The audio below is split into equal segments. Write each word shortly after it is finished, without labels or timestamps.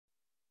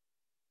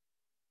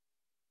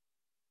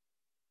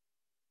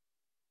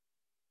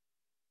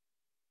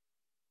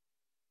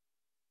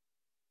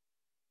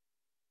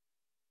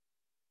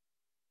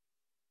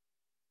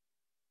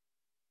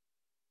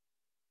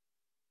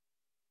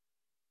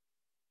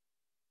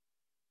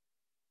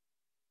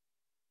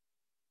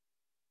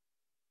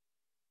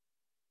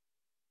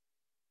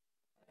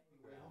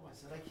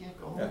said, I can't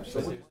go home. Yeah, She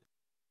said,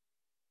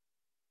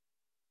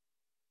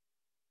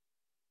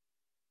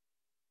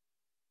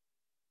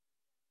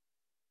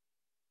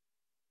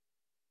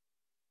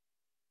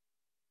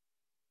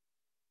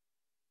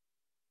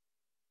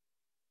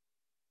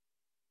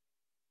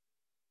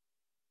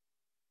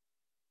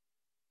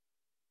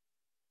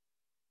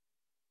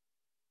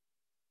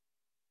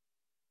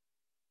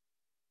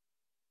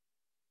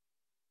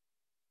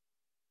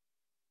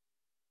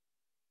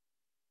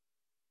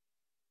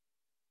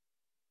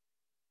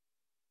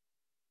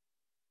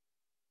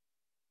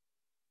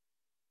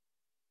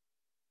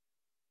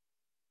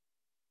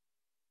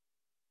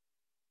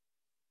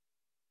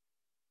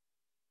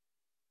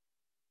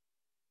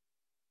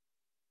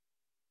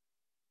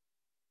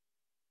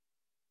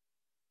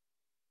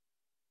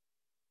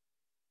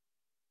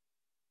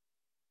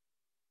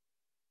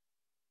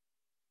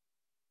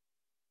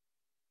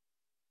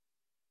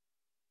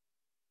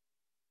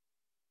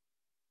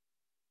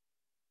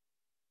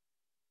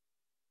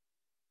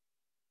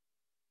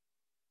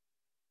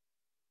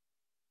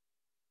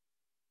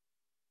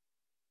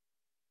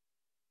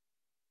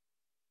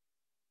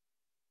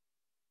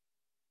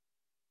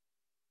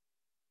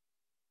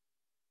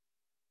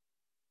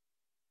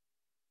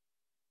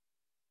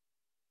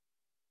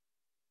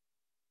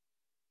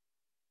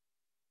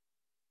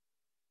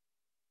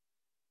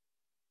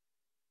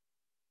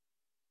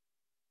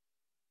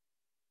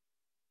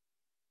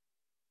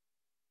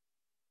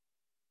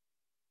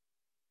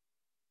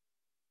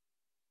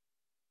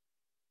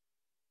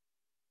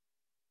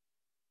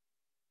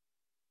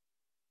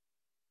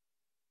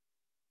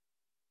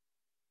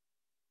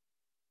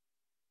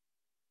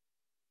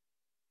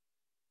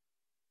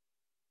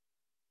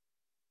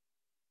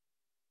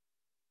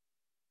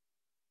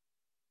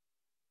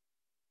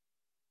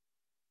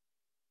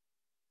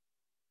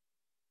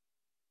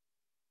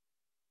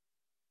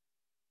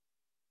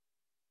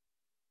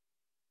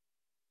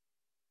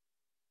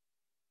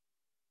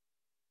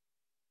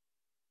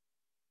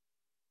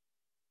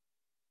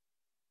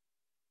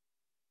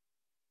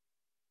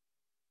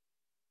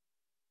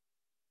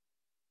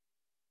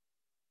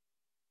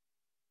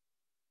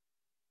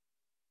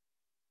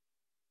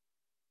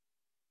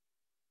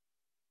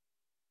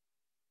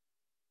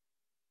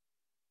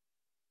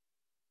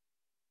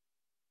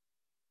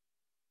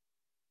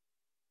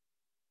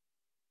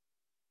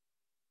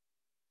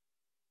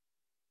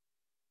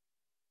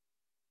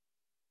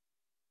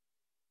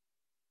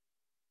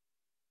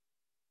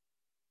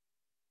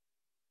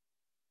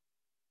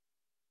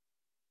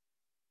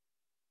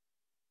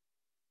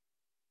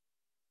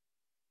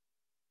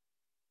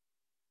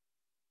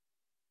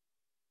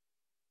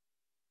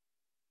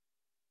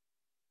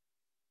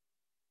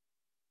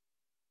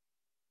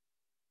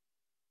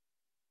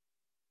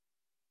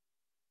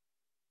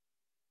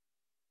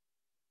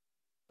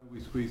 Are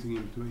we squeezing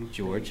in between?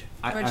 George?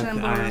 George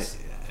Ambrose.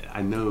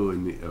 I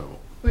know,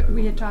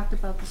 We had talked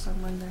about this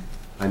on Monday.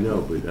 I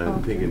know, but I'm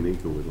Okay. thinking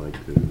Nika would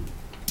like to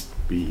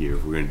be here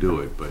if we're gonna do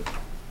it, but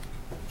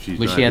she's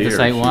Was not she at the here,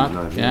 site she's walk?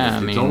 not here. Yeah, I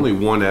It's mean- only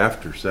 1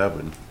 after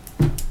 7.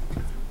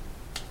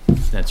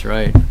 That's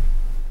right.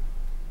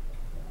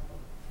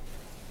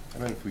 I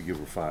bet if we give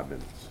her 5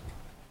 minutes.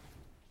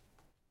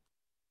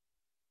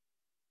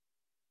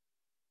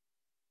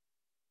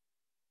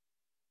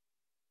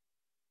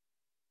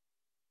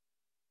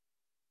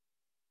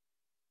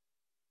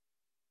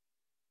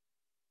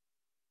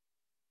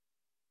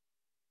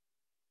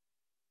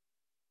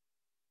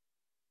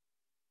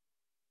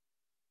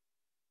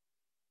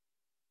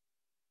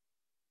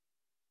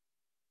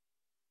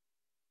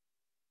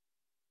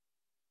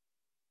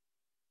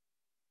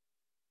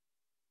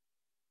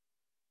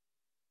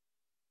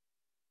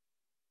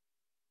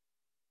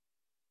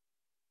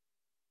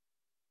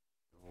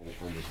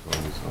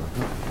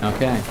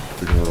 Okay,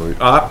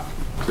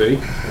 See?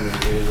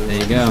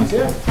 there you go.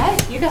 Hey,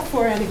 you got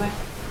 4 anyway.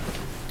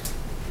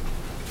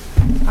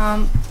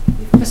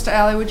 Mr.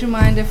 Alley, would you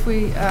mind if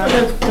we,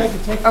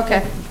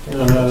 okay,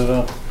 No, not at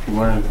all. You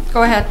wanna-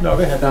 go ahead. No,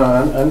 go ahead. No,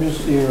 I'm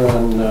just here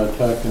on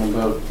talking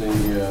about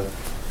the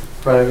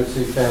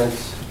privacy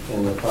fence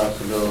and the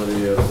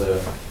possibility of the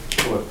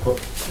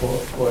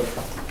four-foot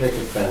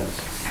picket fence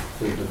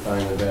to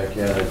define the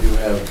backyard. I do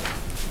have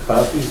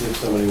copies if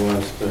somebody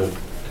wants to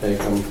take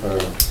them for,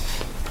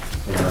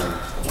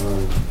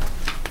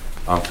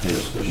 I'll take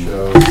just to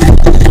show,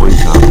 one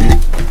copy.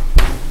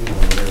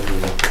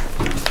 whatever.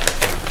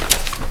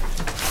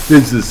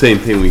 This is the same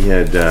thing we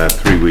had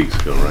 3 weeks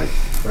ago, right?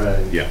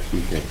 Right. Yeah,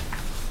 okay.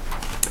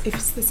 If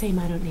it's the same,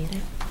 I don't need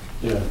it.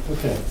 Yeah,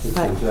 okay. It's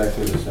But-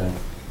 exactly the same.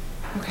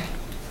 Okay.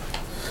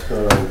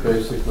 So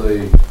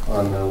basically,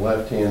 on the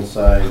left-hand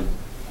side,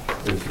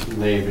 the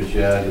neighbor's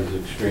yard is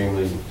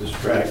extremely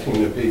distracting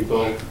to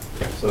people,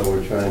 so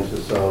we're trying to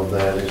solve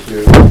that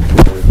issue.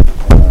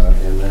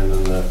 And then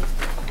in the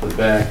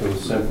back, it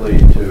was simply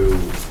to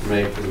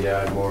make the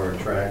yard more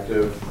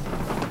attractive,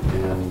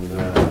 and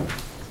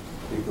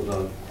people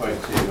don't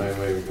quite see it my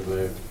way because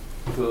I have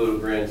 2 little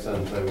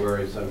grandsons. I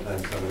worry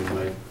sometimes somebody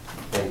might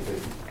think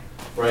that,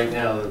 right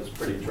now, it's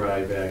pretty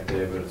dry back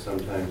there, but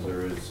sometimes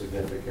there is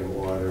significant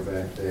water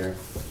back there.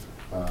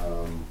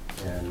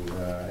 And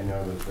I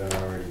know there's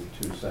been already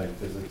 2 site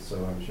visits,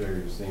 so I'm sure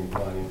you've seen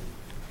plenty.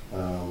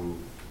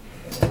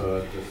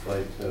 So I'd just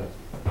like to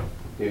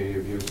hear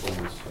your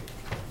viewpoints.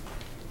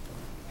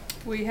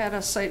 We had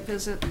a site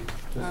visit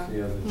Just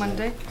the other day.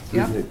 Monday. We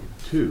Yep. had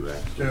 2,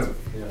 actually.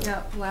 Yeah.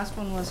 Yeah, last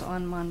one was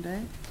on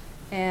Monday.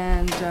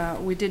 And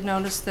we did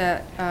notice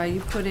that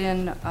you put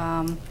in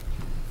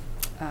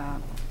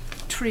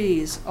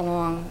trees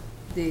along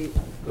the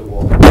The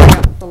wall.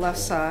 the left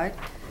side.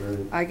 Right.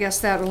 I guess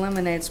that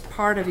eliminates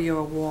part of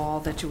your wall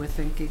that you were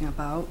thinking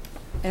about.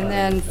 And I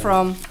then understand.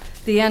 from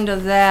the end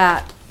of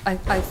that, I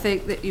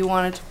think that you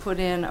wanted to put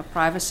in a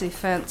privacy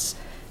fence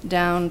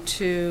down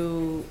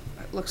to,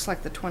 it looks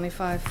like the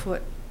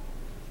 25-foot,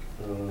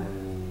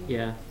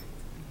 Yeah.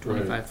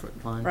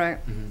 25-foot line. right?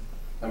 Mhm.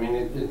 I mean,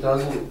 it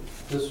doesn't,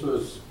 this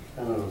was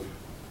kind of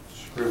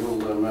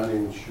scribbled, I'm not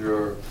even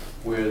sure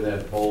where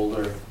that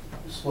boulder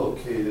is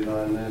located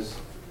on this.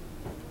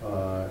 You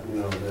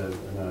know,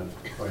 not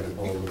quite a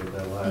boulder, but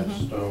that large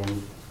Mhm.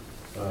 stone.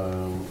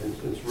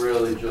 It's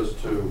really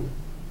just to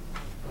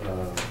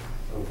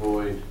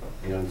avoid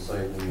the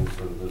unsightliness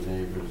of the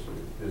neighbors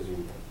or busy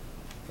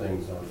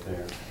things out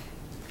there.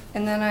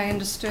 And then I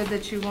understood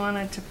that you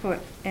wanted to put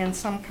in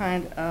some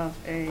kind of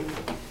a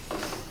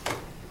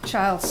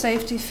child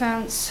safety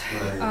fence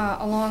Right.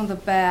 along the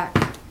back.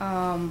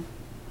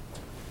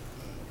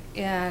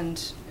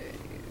 And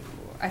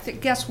I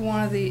guess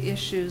one of the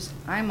issues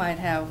I might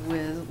have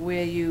with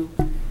where you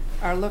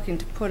are looking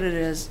to put it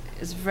is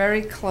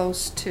very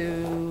close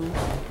to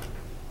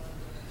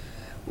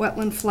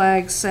wetland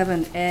flag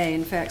 7A.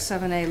 In fact,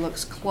 7A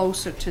looks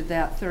closer to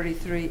that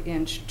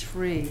 33-inch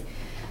tree.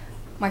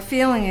 My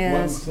feeling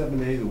is,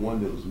 7A, the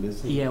one that was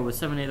missing? Yeah, was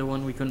 7A the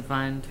one we couldn't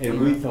find?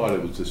 And we thought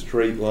it was a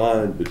straight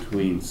line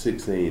between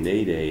 6A and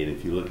 8A, and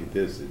if you look at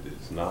this,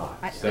 it's not.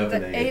 the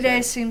 7A is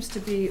 8A seems to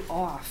be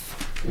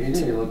off.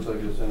 It looks like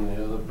it's in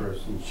the other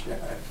person's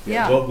yard.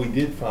 Yeah. But we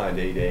did find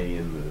 8A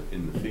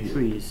in the field.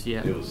 Trees,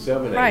 yeah. It was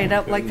 7A Right, we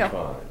up like couldn't a-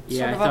 find. Yeah,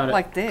 Sort I of thought up it,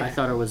 like there. I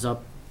thought it was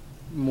up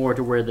more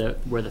to where the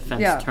fence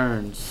Yeah.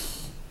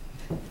 turns.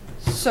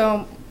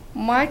 So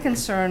my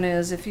concern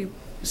is if you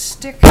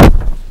stick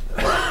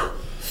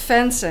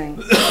fencing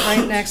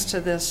right next to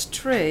this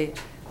tree,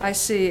 I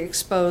see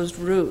exposed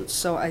roots.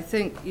 So I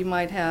think you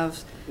might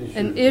have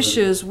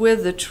issues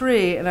with the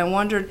tree, and I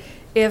wondered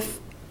if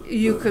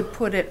you could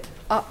put it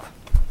up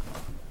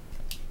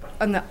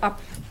on the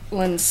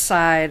upland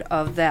side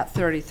of that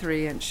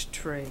 33-inch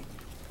tree.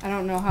 I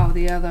don't know how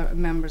the other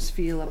members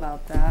feel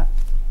about that.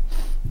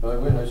 But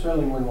I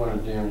certainly wouldn't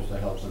want to damage the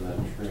house of that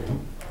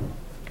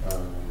tree.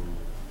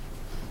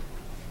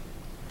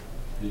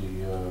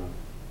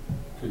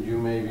 Could you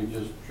maybe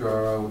just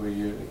draw out with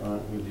your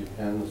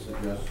pen the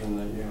suggestion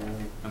that you have?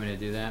 I'm going to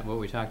do that, what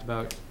we talked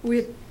about.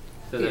 We,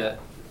 So Yeah.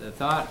 the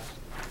thought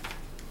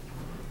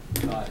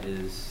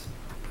is,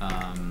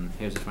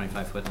 here's a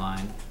 25-foot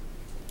line.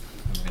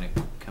 And we're going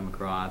to come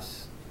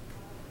across,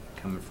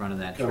 come in front of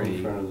that Come in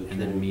tree, front of the and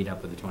then tree. meet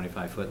up with the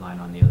 25-foot line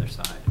on the other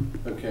side.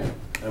 Okay,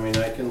 I mean,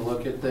 I can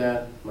look at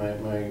that, when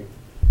I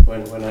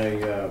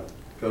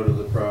go to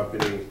the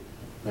property,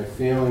 my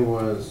feeling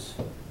was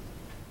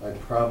I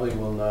probably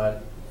will not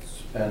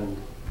spend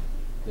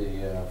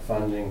the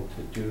funding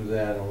to do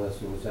that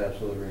unless it was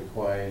absolutely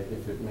required.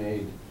 If it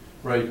made,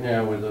 right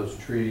now with those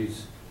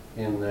trees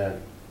in that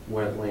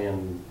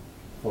wetland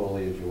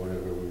foliage or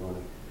whatever we want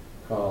to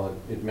call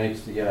it, it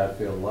makes the yard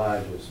feel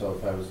larger, so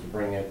if I was to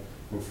bring it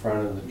in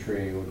front of the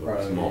tree, it would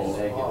probably be Small.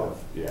 negative.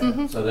 Yeah.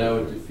 Mhm. So that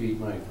would defeat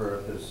my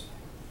purpose.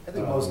 I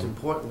think most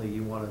importantly,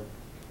 you want to,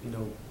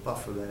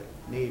 buffer that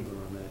neighbor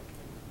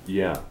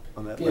Yeah.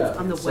 on that Yeah. left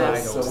On the side.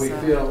 west So side.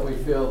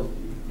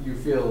 you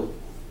feel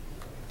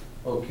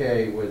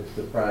okay with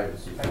the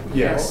privacy?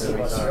 Yes. Most of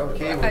us are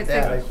okay I with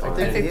that. think, I I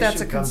think think the that's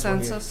a issue comes when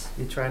consensus.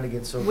 you're trying to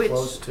get so Which,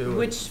 close to.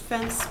 which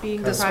fence being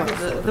the This one.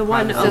 private, the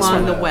one This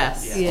along one. the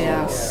west?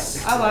 Yeah.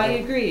 Oh, I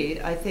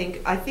agree. I think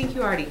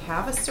you already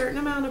have a certain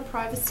amount of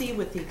privacy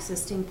with the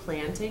existing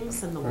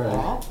plantings and the Right.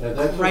 wall, Yeah,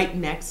 that took- right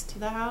next to the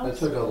That house.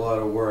 took a lot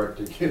of work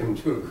to get him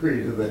to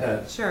agree to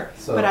that. Sure,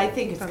 So- but I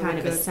think it's Probably kind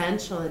of good.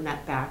 essential in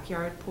that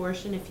backyard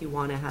portion if you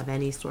want to have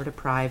any sort of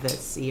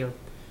privacy or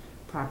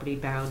property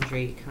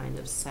boundary kind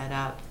of set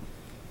up,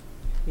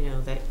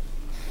 that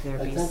there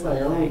I be think my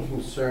only something.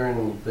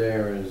 concern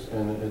there is,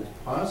 and it's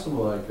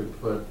possible I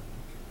could put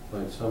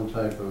like some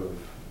type of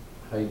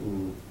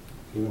heightened,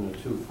 even a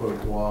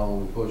 2-foot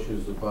wall and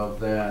bushes above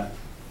that.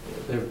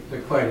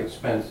 They're quite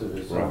expensive,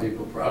 as some Right.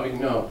 people probably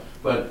know,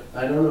 but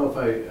I don't know if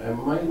I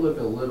might look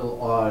a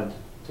little odd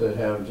to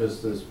have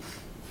just this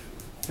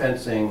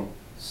fencing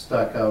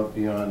stuck out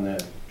beyond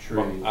that tree.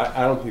 Well,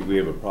 I don't think we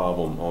have a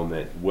problem on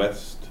that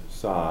west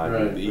side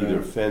with Right, either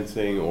right.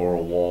 fencing or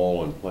a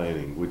wall and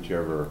planting,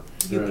 whichever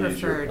You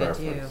is your prefer to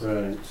do. preference.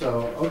 Right,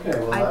 so, okay,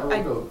 well, I- I will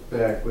I- go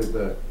back with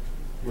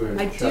where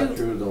I it shot do-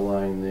 through the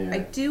line I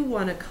there. do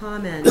want to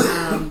comment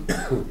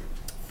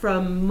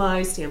from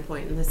my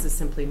standpoint, and this is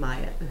simply my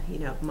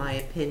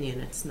opinion.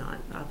 It's not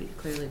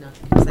clearly not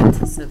the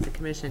consensus of the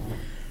commission.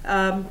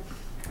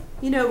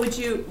 Would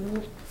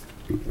you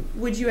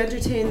would you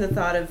entertain the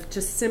thought of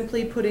just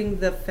simply putting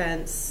the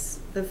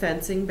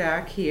fencing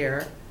back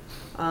here?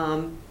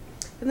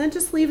 And then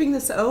just leaving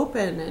this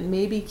open and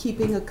maybe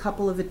keeping a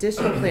couple of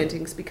additional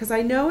plantings, because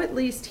I know at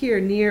least here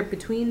near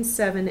between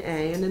 7A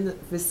and in the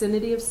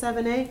vicinity of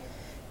 7A,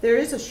 there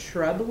is a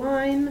shrub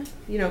line,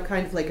 you know,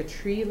 kind of like a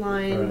tree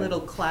line, Right. little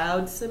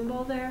cloud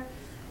symbol there.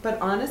 But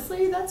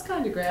honestly, that's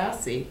kind of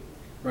grassy.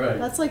 Right.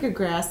 That's like a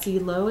grassy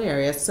low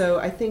area. So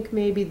I think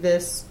maybe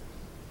this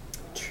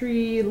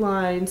tree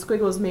line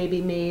squiggles may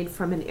be made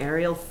from an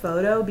aerial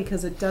photo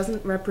because it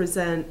doesn't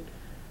represent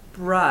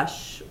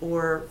brush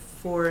or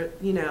for,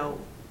 you know,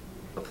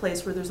 a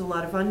place where there's a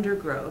lot of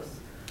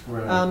undergrowth.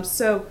 Right.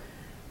 So,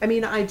 I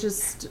mean, I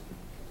just,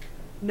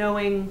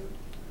 knowing,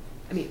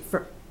 I mean,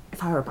 for,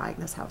 if I were buying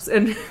this house,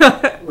 and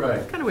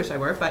Right. kind of wish I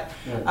were, but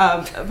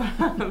Yeah.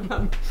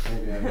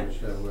 Maybe I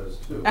wish I was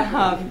too.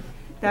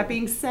 that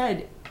being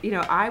said, you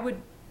know, I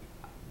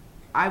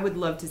would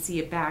love to see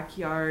a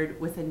backyard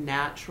with a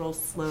natural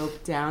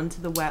slope down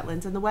to the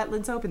wetlands, and the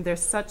wetlands open. They're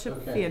such a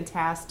Okay.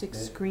 fantastic Okay.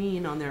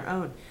 screen on their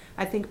own.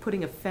 I think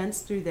putting a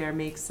fence through there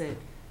makes it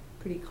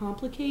pretty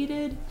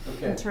complicated in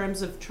Okay.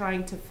 terms of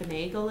trying to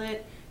finagle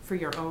it for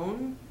your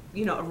own,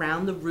 you know,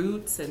 around the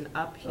roots and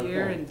up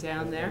here Okay. and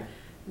down Okay. there.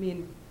 I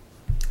mean,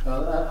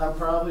 I'm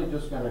probably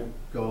just gonna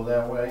go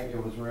that way.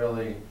 It was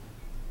really,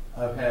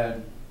 I've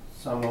had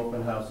some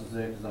open houses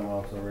there, because I'm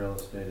also a real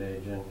estate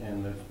agent,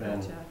 and there's been,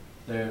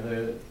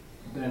 gotcha.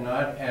 they're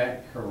not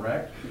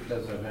correct,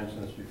 because I've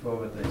mentioned this before,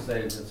 but they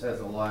say this has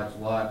a large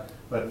lot,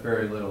 but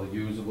very little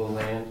usable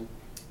land.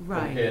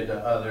 Right, Compared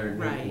to other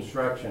new Right.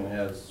 construction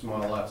has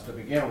small lots to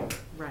begin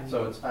with. right.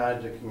 So it's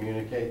hard to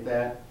communicate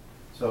that.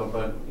 So,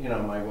 but, you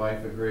know, my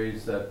wife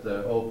agrees that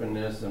the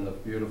openness and the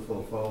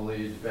beautiful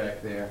foliage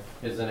back there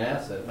is an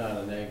asset, not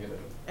a negative.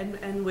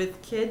 And with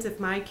kids, if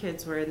my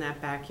kids were in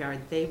that backyard,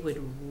 they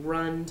would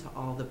run to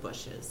all the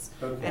bushes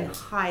Okay. and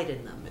hide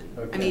in them. And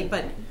I Okay. mean,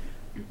 but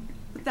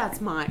that's that's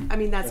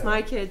Yeah.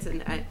 my kids,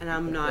 and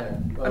I'm not Okay.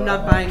 I'm Well, not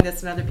I- buying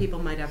this, and other people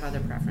might have other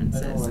I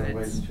preferences. don't want to It's-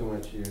 waste too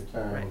much of your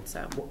time. right.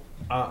 So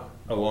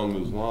Along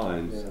those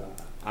lines, Yeah.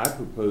 I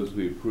propose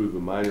we approve a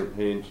minor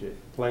plan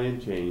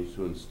change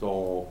to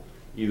install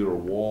either a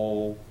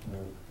wall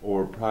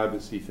or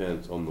privacy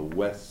fence on the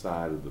west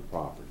side of the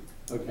property.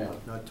 Okay.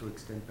 Not to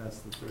extend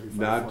past the 35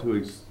 Not to foot.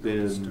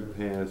 extend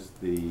past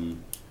the,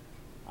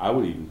 I'd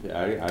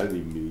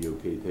even be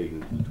okay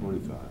taking it to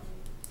 25.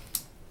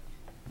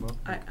 Well,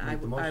 I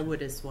make the motion.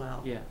 would as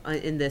well. Yeah.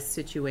 In this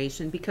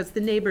situation, because the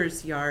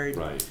neighbor's yard,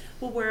 Right.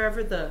 well,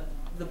 wherever the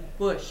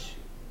bush,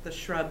 the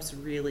shrubs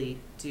really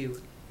do.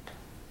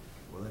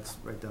 Well, that's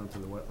right down to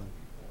the wetland.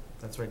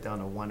 That's right down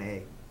to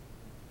 1A.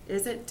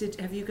 Is it?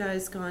 Have you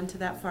guys gone to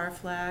that far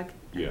flag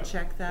and Yeah.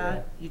 checked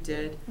that? You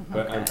did.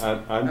 But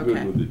Okay. I'm Okay.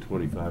 good with the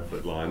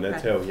 25-foot line.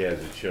 That's Okay. how he has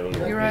it shown right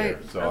You're there.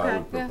 right. So I Okay.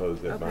 would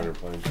propose that Okay. minor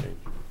plan change.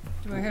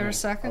 Do I hear a I'll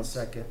second?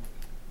 second.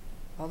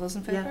 All those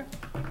in Yeah. favor?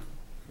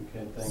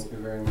 Okay, thank you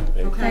very much.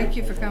 Thank Okay. Thank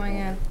you for coming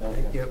in.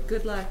 Thank you.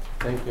 Good luck.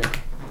 Thank you.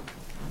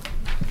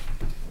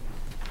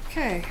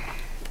 Okay.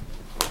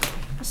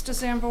 Mr.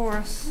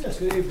 Zamboris, Yes,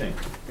 good evening.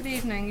 good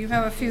evening. You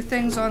have a few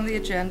things on the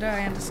agenda,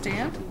 I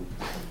understand.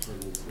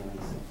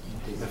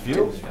 A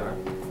few?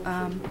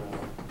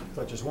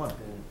 Thought just one.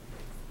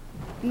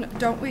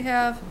 Don't we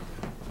have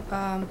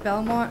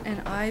Belmont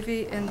and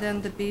Ivy and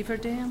then the Beaver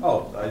Dam?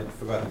 Oh, I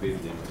forgot to be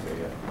the name,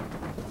 okay, yeah.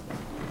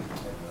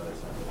 Didn't notice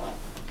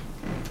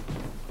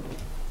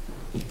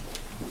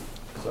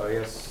that. So I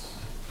guess,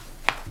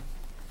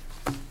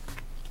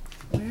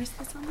 Where is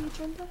this on the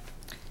agenda?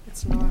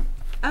 It's not.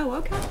 Oh,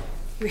 okay.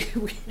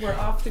 We're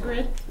off the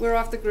grid. We're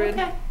off the grid.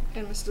 Okay.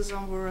 And Mr.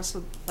 Zamboris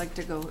would like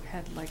to go,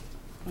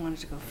 wanted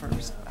to go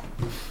first.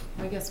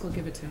 I guess we'll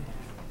give it to him.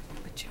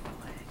 But you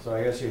away. so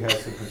I guess you had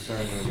some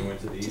concerns when you went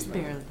to the Just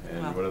easement. barely,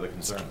 well. And what are the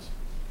concerns?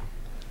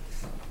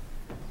 So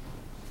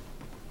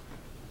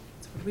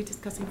what are we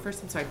discussing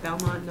first? I'm sorry,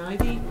 Belmont and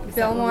Ivy? Is that what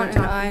Belmont we're and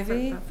talking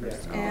Ivy. about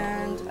first?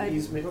 And I,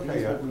 Easement,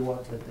 Okay, yeah. we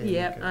walked that day.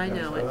 Yep, Okay. I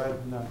know So it.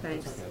 that- no,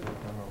 Thanks. it's okay,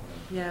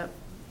 no Yeah.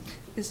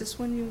 is this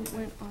when you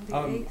went on the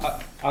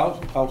 8th?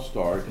 I'll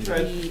start. Yeah,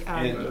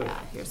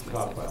 here's my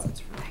Top license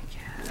for Thank you.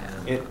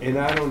 And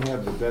I don't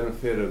have the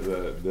benefit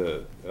of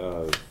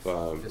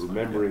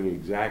remembering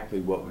exactly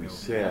what we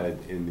said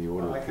in the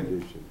order I of can-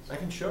 conditions. I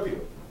can show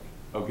you.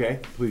 Okay,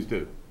 please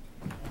do.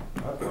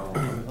 Okay,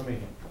 let me.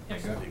 Yeah,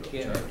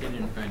 get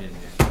in front in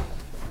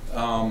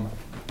there.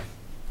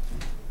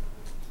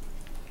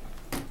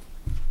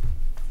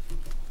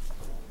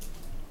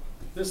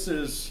 This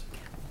is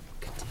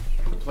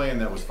the plan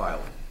that was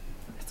filed.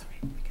 That's all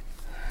right. We can-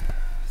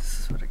 This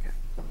is what I got.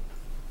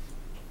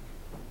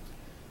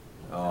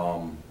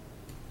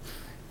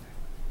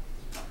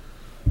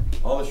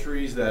 All the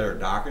trees that are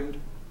darkened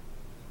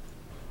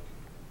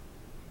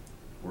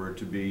were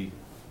to be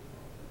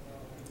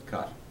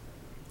cut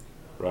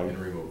Right, and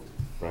removed.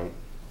 right.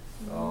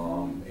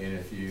 And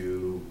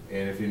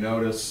if you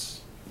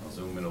notice, I'll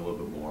zoom in a little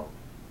bit more.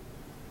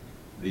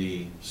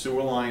 The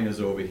sewer line is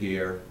over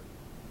here,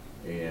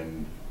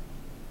 and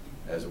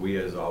as we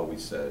has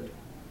always said,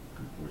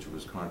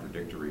 was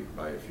contradictory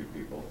by a few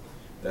people,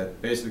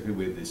 that basically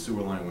with the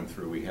sewer line went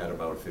through, we had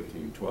about a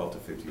 12 to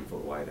 15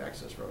 foot wide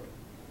access road.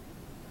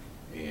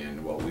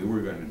 And what we were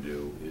gonna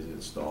do is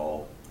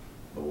install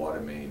the water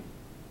main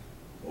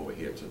over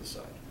here to the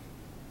side.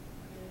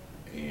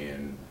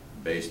 And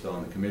based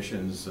on the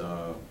commission's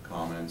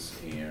comments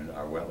and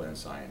our wetland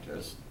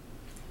scientist,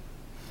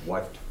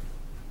 what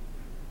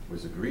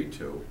was agreed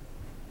to,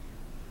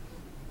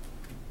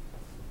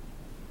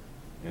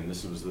 and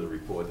this was the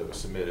report that was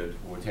submitted,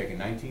 we're taking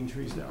 19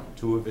 trees down,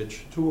 two of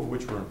which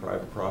were on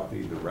private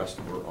property, the rest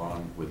were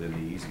within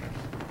the easement.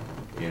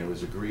 And it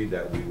was agreed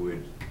that we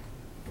would,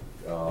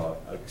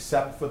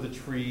 except for the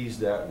trees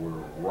that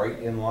were right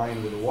in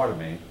line with the water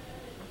main,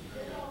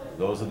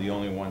 those are the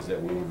only ones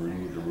that we would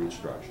remove the root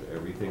structure.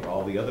 Everything,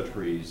 all the other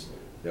trees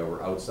that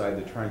were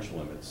outside the trench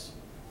limits,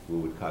 we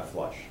would cut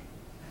flush.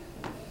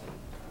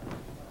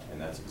 And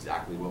that's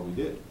exactly what we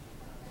did.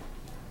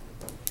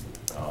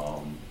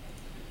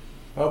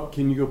 Oh,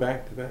 can you go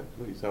back to that,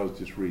 please? I was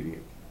just reading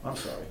it. I'm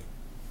sorry.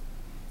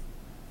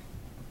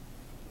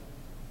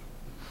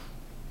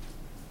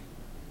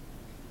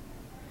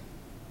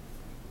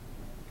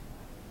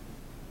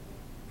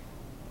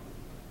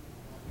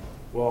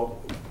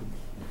 Well,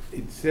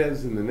 it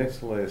says in the next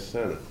to last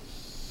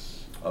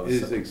sentence, Oh, it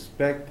is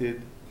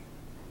expected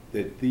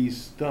that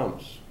these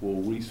stumps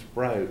will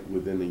resprout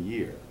within a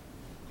year.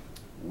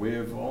 We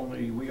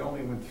only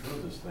went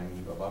through this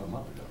thing about a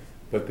month ago.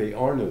 But they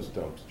are no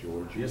stumps,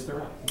 George. Yes,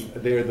 there are.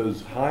 They're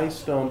those high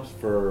stumps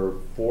for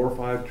 4 or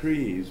 5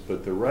 trees,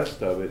 but the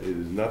rest of it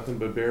is nothing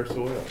but bare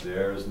soil.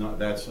 There's not,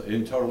 that's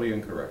totally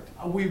incorrect.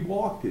 We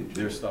walked it, George.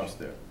 There's stumps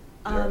there.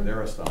 Um,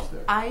 There are stumps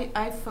there.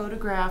 I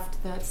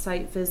photographed that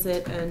site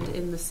visit, and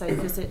in the site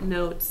visit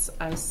notes,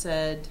 I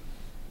said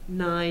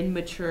 9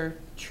 mature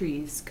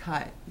trees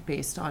cut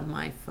based on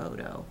my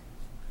photo.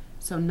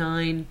 So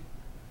 9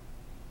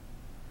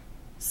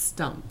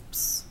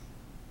 stumps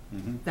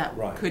that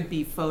Right. could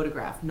be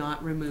photographed,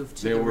 not removed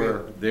to the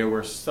root. There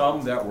were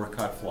some that were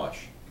cut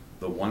flush.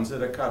 The ones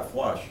that are cut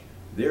flush,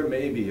 there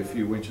may be a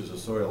few inches of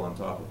soil on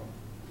top of them.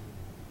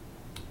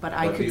 But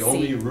I could the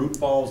only see. root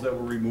balls that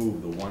were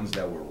removed, the ones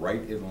that were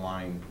right in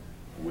line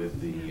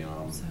with the,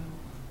 So,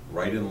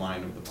 right in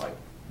line of the pipe.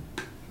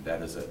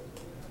 That is it.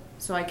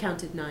 so I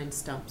counted 9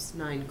 stumps,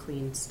 9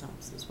 clean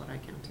stumps is what I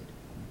counted.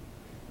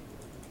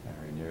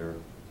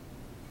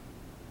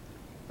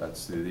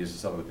 And these are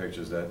some of the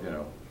pictures that,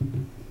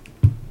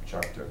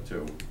 Chuck took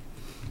too.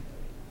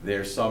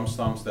 There's some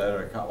stumps that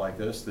are cut like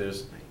this.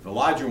 The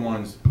larger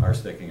ones are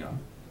sticking up.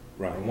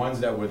 Right. The ones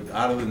that were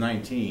out of the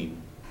 19,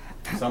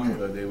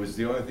 it was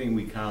the only thing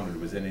we counted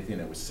was anything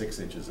that was 6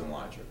 inches and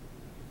larger.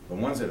 The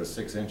ones that are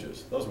 6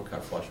 inches, those were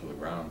cut flush with the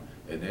ground,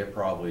 and they're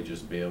probably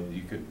just they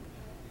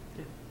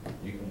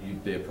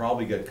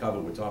probably get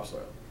covered with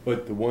topsoil.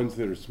 But the ones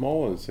that are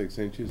smaller than 6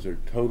 inches are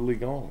totally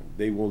gone.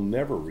 They will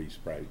never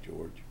resprout,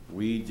 George.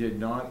 We did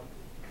not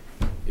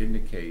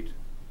indicate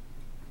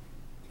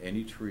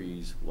any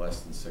trees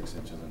less than 6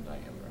 inches in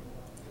diameter.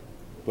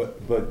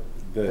 But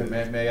the.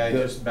 May I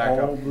just back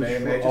up? all the May I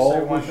just all say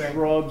the one thing?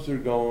 shrubs are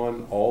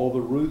gone, all the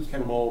roots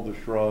from all the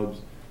shrubs.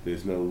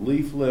 There's no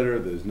leaf litter,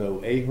 there's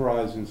no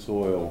A-horizon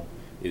soil.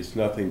 It's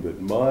nothing but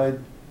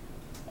mud,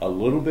 a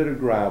little bit of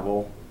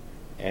gravel,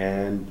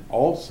 and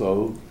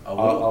also a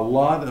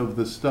lot of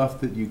the stuff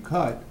that you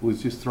cut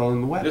was just thrown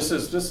in the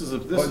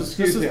wetlands.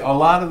 Excuse me, a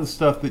lot of the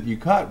stuff that you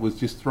cut was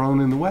just thrown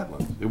in the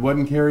wetlands. It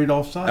wasn't carried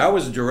off-site. We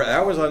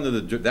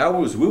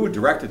were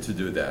directed to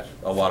do that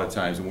a lot of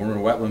times. When we were in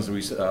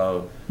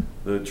wetlands,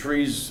 the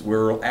trees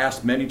were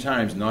asked many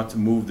times not to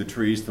move the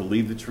trees, to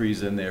leave the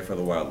trees in there for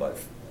the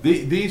wildlife.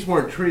 These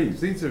weren't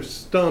trees. These are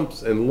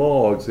stumps and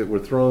logs that were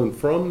thrown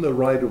from the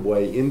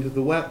right-of-way into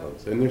the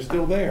wetlands, and they're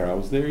still there. I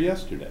was there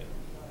yesterday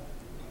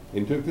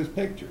and took this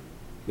picture.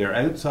 They're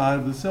outside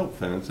of the silt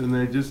fence, and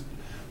they're just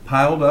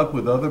piled up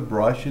with other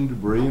brush and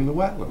debris in the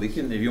wetlands. If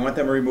you want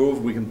them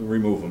removed, we can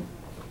remove them.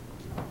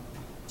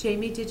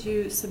 Jamie, did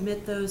you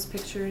submit those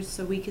pictures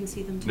so we can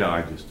see them too? No,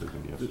 I just took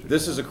them yesterday.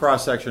 This is a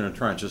cross-section of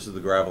trench. This is the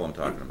gravel I'm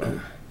talking about.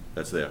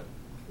 That's there.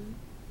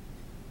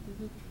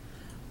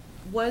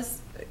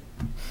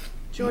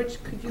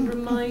 George, could you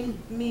remind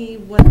me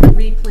what the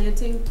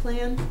replanting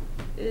plan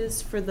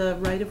is for the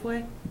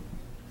right-of-way?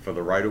 For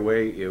the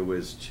right-of-way, it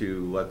was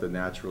to let the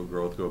natural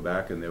growth go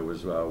back, and there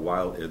was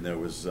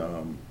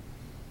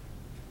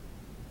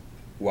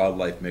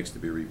wildlife mix to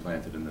be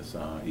replanted in this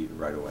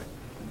right-of-way,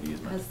 in the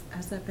easement.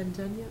 Has that been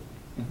done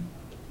yet?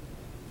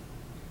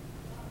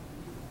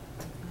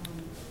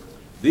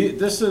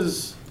 This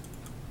is.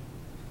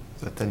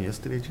 Was that done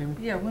yesterday, Jamie?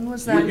 Yeah, when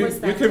was that? You was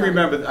that can done?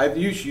 remember.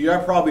 You're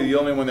probably the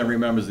only one that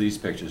remembers these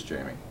pictures,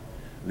 Jamie.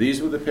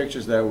 These were the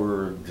pictures that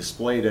were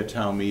displayed at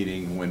town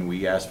meeting when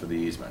we asked for the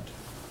easement.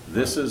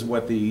 This is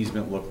what the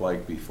easement looked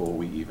like before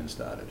we even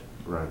started.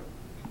 Right.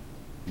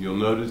 You'll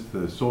notice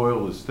the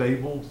soil is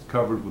stable, it's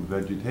covered with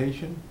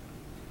vegetation.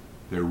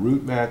 There are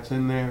root mats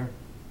in there.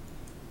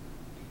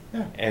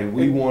 Yeah. And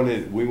we want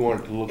it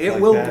to look It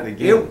like will. that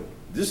again.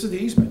 This is the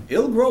easement.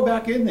 It'll grow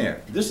back in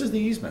there. This is the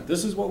easement.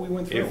 This is what we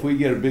went through. If we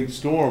get a big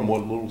storm,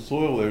 what little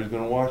soil there is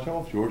gonna wash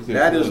off, George.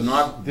 That is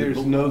not-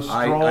 There's no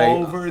straw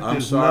over it, I'm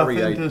there's sorry,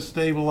 nothing I- to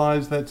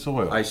stabilize that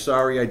soil. I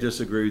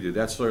disagree with you.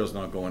 That soil's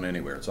not going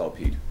anywhere. It's all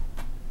peat.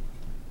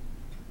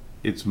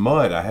 It's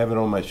mud, I have it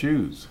on my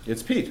shoes.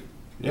 It's peat.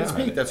 It's Yeah.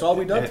 peat. That's all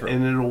we dug through.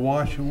 And it'll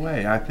wash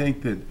away. I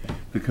think that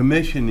the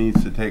commission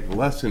needs to take a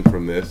lesson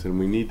from this, and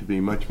we need to be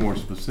much more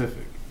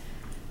specific.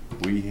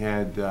 We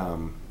had,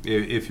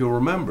 if you'll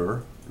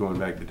remember, going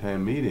back to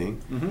town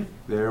meeting,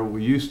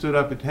 you stood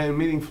up at town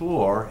meeting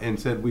floor and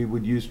said we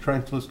would use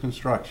trenchless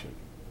construction.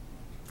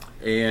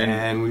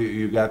 And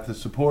you got the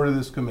support of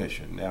this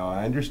commission. Now,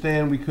 I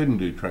understand we couldn't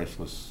do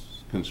trenchless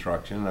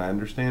construction, and I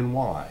understand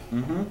why.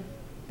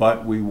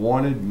 But we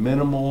wanted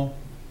minimal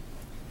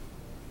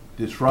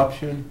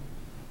disruption,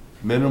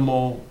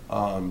 minimal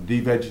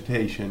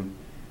devegetation,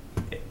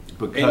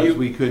 because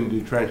we couldn't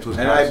do trenchless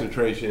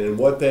concentration. And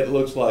what that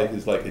looks like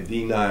is like a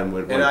D9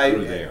 went right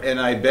through there. And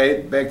I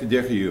beg to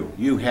differ you.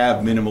 You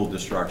have minimal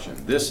destruction.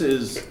 This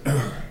is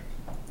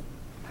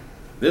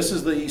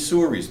the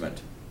sewer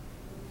easement.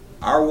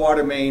 Our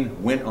water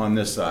main went on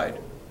this side.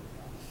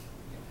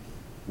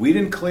 We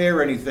didn't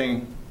clear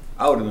anything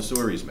out in the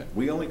sewer easement.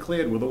 We only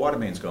cleared where the water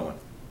main's going.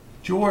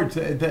 George,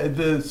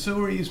 the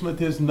sewer easement,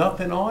 there's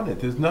nothing on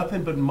it. There's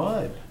nothing but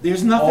mud.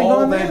 There's nothing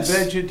All on that this.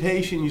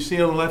 vegetation you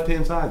see on the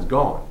left-hand side is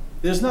gone.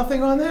 There's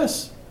nothing on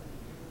this.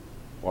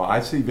 Well, I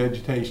see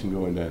vegetation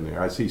going down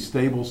there. I see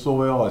stable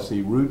soil, I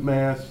see root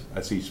mass, I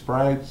see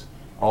sprouts,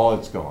 all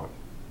it's gone.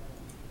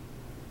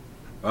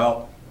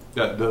 Well,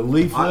 The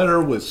leaf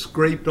litter was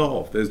scraped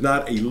off. There's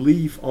not a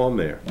leaf on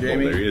there.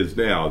 Jamie? Well, there is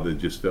now that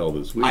just fell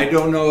this week. I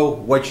don't know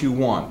what you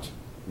want.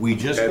 We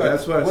just Okay, got.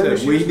 that's what I Wait,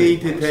 said. We excuse me.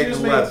 need to take a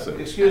Excuse me. lesson.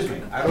 Excuse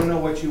me, I don't know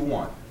what you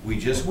want. We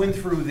just went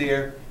through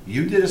there.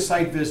 You did a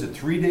site visit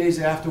 3 days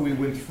after we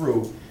went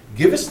through.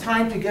 Give us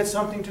time to get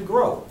something to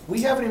grow.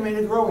 We haven't even made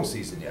a growing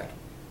season yet.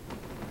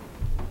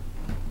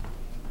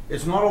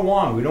 It's not a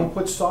lawn. We don't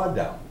put sod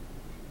down.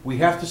 We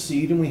have to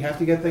seed and we have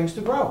to get things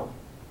to grow.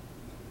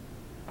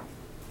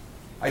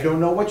 I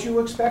don't know what you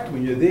expect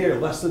when you're there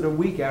less than a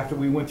week after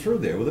we went through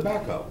there with a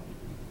backhoe.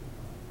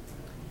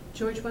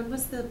 George, when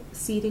was the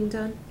seeding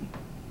done?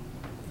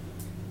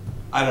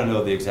 I don't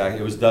know the exact,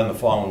 it was done the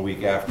following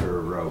week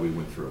after we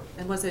went through.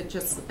 And was it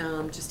just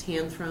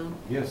hand thrown?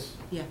 Yes.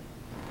 Yeah.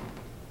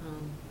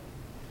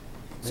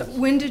 So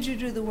when did you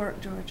do the work,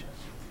 George?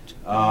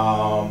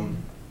 I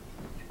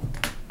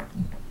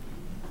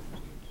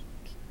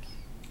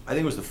think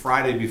it was the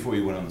Friday before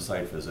you went on the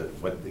site visit.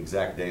 What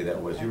exact day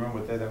that was? You remember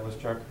what day that was,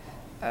 Chuck?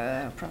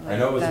 Probably I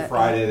know it was a that,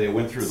 Friday. They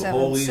went through the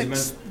whole 7,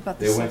 6, easement. about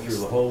the They went 6th. through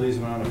the whole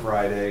easement on a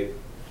Friday,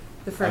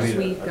 The first I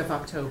mean, week of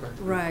October.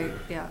 Right,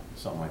 yeah.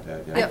 something like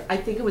that, yeah. Yep. I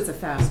think it was a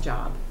fast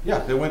job. Yeah,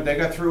 they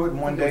got through it in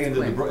one I think day it and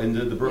was did quick. and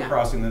did the brook Yeah.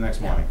 crossing the next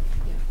Yeah. morning.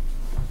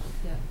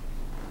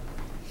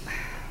 Yeah.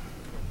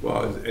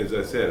 Well, as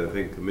I said, I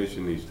think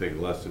commission needs to take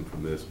a lesson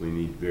from this. We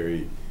need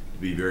to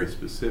be very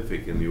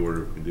specific in the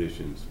order of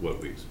conditions,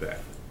 what we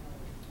expect.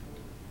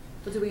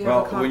 Well, do we have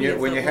Well, a copy of the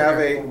when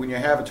you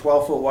have a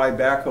 12-foot wide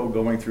backhoe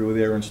going through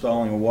there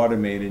installing a water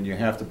main and you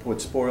have to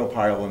put spoil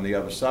pile on the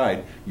other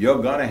side,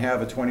 you're gonna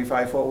have a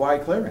 25-foot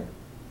wide clearing.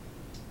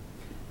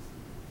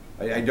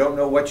 I don't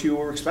know what you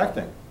were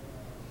expecting.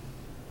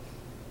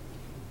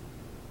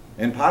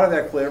 And part of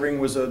that clearing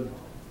was a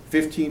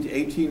 15 to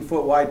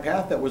 18-foot wide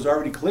path that was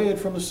already cleared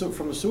from the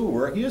sewer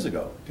work years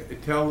ago.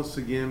 Tell us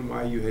again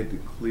why you had to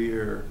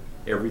clear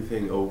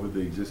everything over the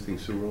existing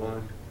sewer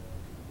line?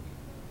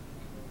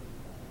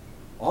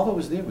 All that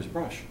was there was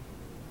brush.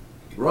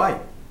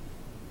 Right.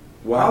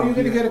 How are you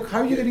gonna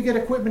get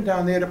equipment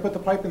down there to put the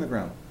pipe in the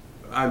ground?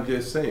 I'm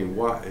just saying,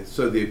 why,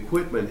 so the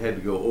equipment had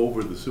to go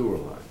over the sewer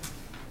line?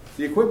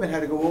 The equipment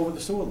had to go over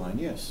the sewer line,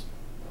 yes.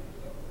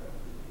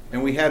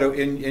 And we had to,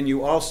 and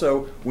you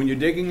also, when you're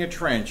digging a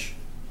trench,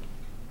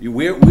 we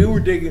were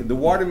digging, the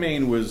water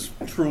main was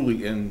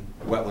truly in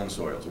wetland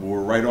soils. We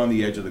were right on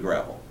the edge of the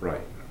gravel.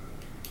 Right.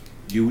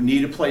 You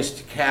need a place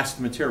to cast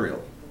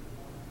material.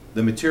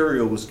 The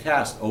material was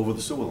cast over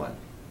the sewer line.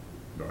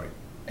 Right.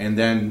 And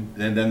then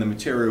the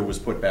material was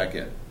put back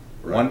in.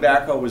 Right. One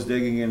backhoe was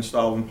digging in,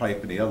 installing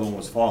pipe, and the other one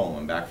was following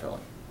and backfilling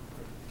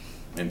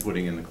and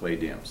putting in the clay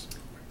dams.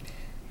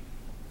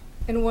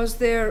 And was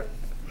there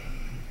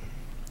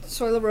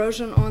soil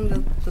erosion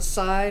on the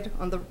side,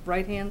 on the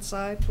right-hand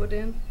side put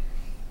in?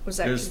 Was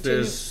that There's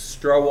continuous?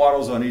 straw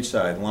wattles on each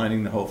side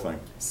lining the whole thing.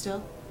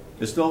 Still?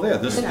 It's still there.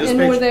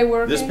 And were they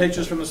working? This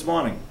picture's from this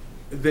morning.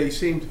 They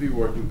seem to be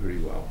working pretty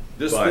well.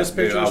 This But,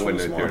 picture I is from wouldn't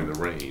this have during morning.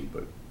 the rain,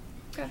 but.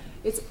 Okay.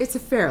 It's a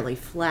fairly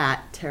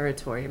flat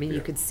territory. I mean, you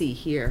Yeah. could see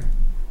here.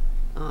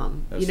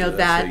 That's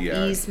That's the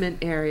yard. easement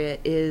area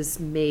is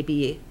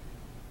maybe,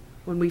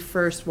 when we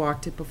first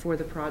walked it before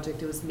the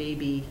project, it was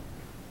maybe,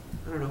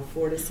 I don't know,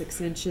 4 to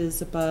 6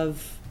 inches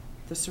above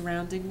the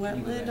surrounding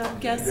wetland, I'm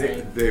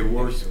guessing. There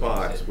were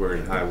spots where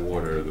in high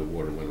water, the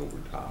water went over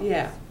top.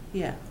 Yeah.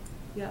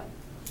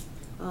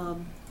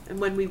 And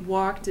when we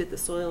walked it, the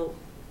soil,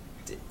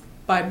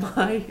 by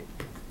my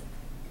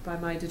by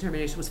my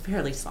determination, was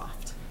fairly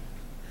soft.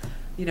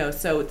 You know,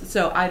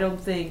 so I don't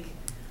think,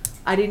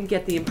 I didn't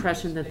get the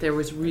impression that there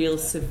was real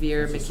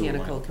severe It's a sewer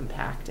mechanical line.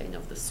 compacting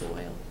of the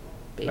soil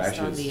based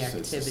Actually, on the it's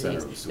the center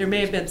activities. of the sewer There may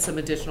have easement. been some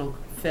additional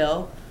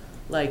fill,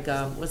 like,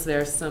 was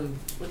there some,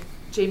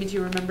 Jamie, do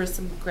you remember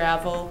some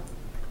gravel?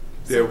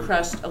 There- Some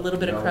crushed, a little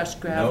bit of No-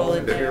 crushed gravel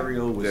in there?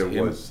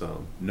 There was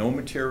some. No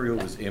material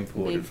was Maybe-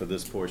 imported for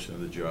this portion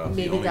of the job. The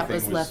Maybe only that thing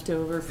was left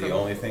over from. The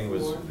only thing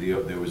was,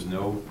 before. there was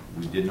no,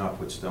 we did not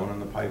put stone on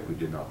the pipe, we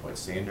did not put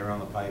sander on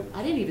the pipe.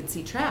 I didn't even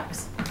see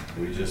tracks.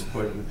 We just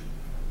put,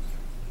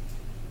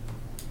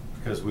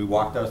 because we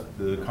walked us,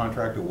 the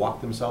contractor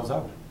walked themselves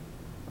out.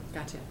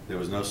 Gotcha. There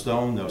was no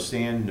stone, no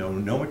sand, no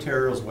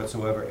materials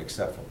whatsoever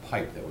except for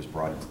pipe that was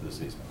brought into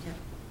this easement. Yeah.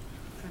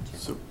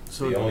 Gotcha.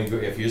 The only,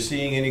 if you're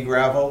seeing any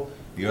gravel,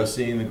 you're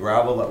seeing the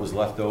gravel that was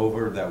left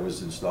over that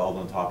was installed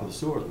on top of the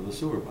sewer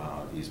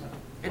easement.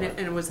 And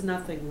it was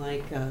nothing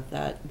like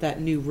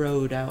that new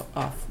road out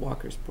off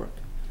Walker's Brook.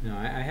 No,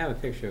 I have a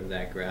picture of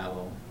that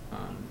gravel.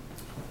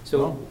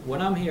 So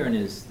what I'm hearing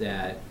is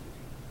that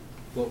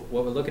what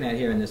we're looking at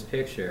here in this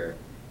picture,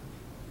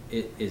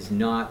 it is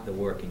not the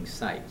working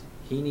site.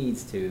 He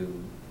needs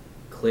to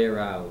clear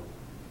out.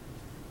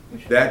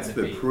 which That's would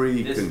the be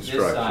pre-construction.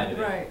 This side of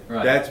it. Right.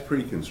 Right. That's He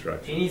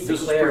pre-construction. needs to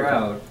This is clear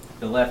pre-con. out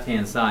the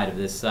left-hand side of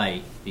this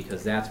site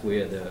because that's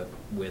where the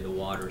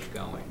water's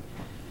going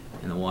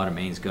and the water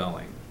main's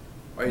going.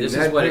 This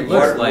is what it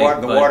looks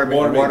like, The but- water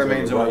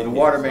main's Right.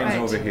 Right.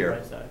 over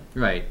here.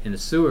 Right, and the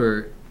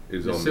sewer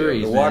Is the on sewer the The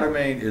easement. water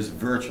main is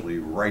virtually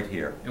right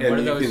here. And what And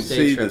do you those can stakes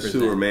see the represent?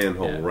 sewer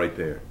manhole Yeah. right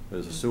there.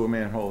 There's a sewer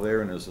manhole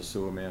there and there's a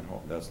sewer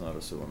manhole. That's not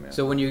a sewer manhole.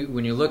 So when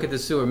you look at the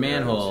sewer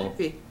manhole, Should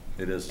be.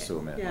 It is a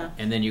sewer manhole. Yeah.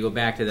 and then you go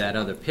back to that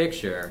other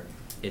picture,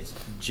 it's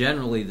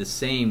generally the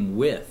same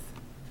width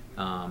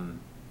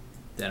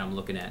that I'm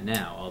looking at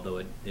now, although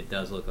it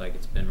does look like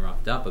it's been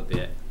roughed up a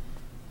bit.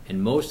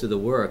 And most of the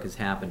work has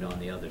happened on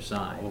the other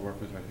side, All the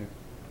work was right here.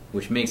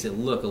 which makes it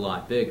look a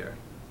lot bigger.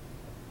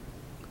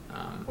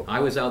 I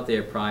was out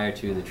there prior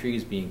to the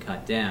trees being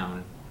cut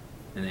down,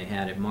 and they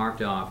had it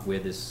marked off where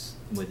this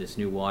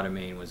new water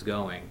main was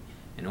going,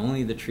 and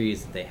only the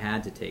trees that they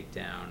had to take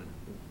down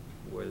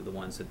were the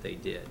ones that they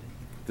did.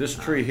 This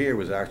tree here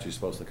was actually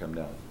supposed to come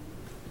down.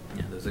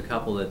 Yeah, there's a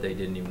couple that they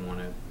didn't even want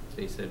to.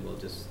 They said, "We'll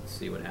just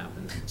see what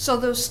happens." So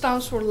those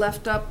stumps were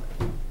left up,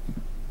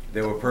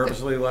 They were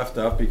purposely left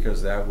up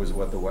because that was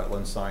what the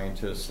wetland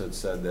scientists had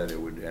said, that it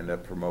would end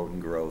up promoting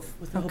growth.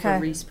 With the hope Okay.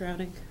 of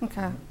resprouting.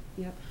 okay.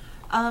 Yep.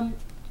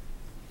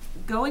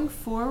 Going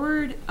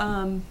forward,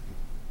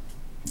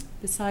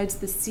 besides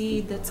the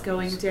seed that's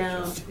going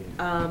down,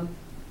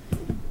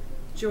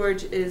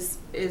 George, is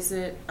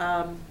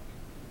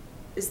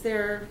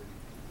there,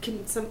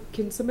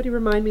 can somebody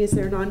remind me, is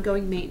there an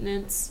ongoing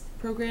maintenance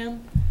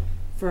program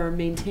for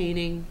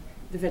maintaining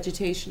the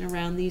vegetation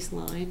around these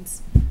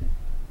lines?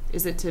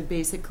 Is it to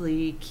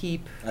basically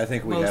keep I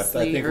think we have to,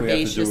 I mostly think we have to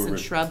herbaceous do and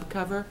shrub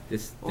cover?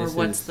 This Or is,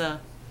 what's the,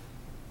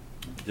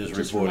 there's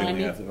just reporting remind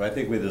we me? have to, I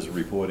think there's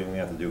reporting we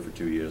have to do for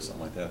 2 years,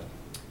 something like that.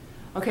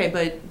 okay,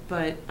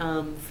 but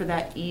for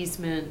that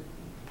easement,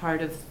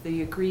 part of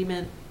the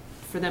agreement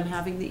for them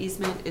having the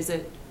easement, is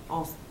it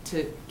all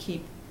to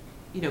keep,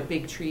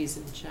 big trees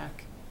in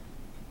check?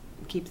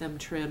 Keep them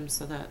trimmed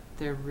so that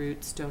their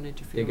roots don't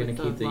interfere they're with going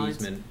to the keep the lines?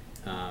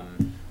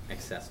 easement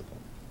accessible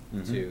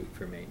Mhm.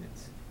 for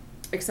maintenance.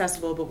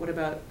 Accessible, but what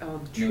about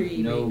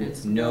tree no,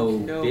 maintenance?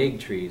 no big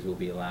trees will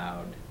be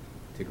allowed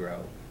to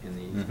grow in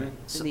the easement.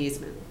 In the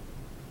easement,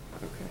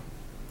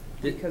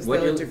 because What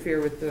they'll you're-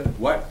 interfere with the,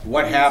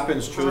 What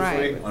happens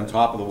truthfully Right. on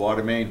top of the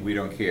water main, we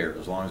don't care,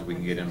 as long as we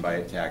can get in by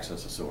it to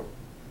access the sewer.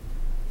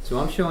 So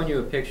I'm showing you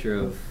a picture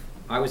of.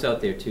 I was out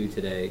there too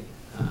today,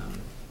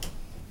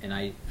 and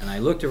I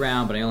looked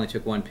around, but I only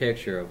took one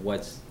picture of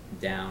what's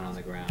down on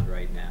the ground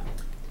right now,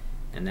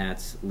 and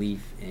that's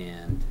leaf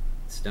and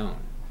stone.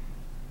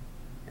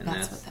 And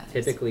That's that's what that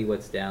is. typically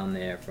what's down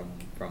there from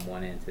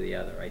one end to the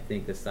other. I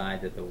think the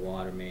side that the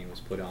water main was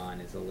put on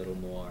is a little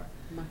more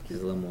mucky.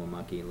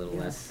 mucky, a little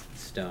Yeah. less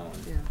stone.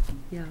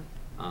 Yeah.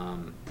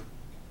 Um,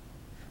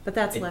 But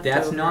that's left over.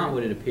 That's not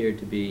what it appeared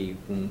to be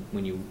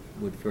when you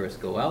would first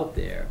go out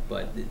there,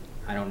 but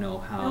I don't know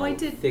how No, I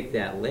did- thick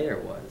that layer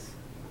was.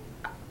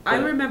 I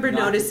but remember not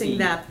to noticing see-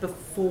 that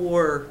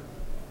before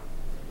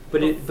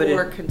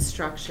But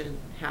construction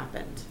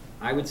happened.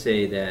 I would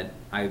say that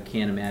I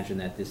can't imagine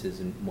that this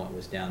isn't what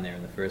was down there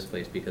in the first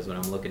place, because when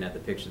I'm looking at the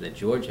picture that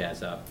George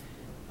has up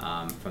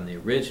from the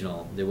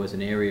original, there was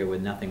an area where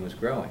nothing was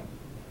growing.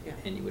 Yeah.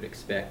 And you would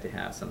expect to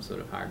have some sort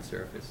of hard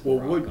surface. Well,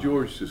 rock what on it.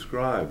 George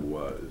described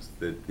was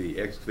that the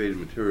excavated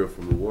material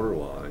from the water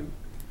line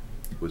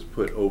was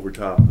put over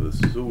top of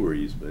the sewer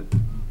easement,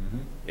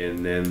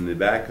 and then the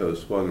backhoe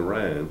swung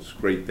around,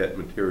 scraped that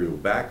material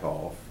back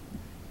off,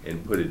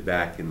 and put it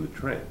back in the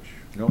trench.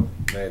 Nope.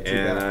 They had two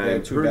And back- they I'm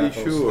had two pretty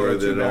backhoes- sure they had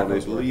two that on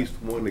backhoes at working. least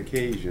one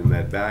occasion,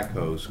 that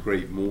backhoe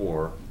scraped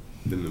more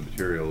than the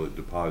material it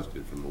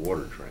deposited from the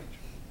water trench.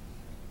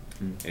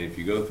 And if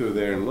you go through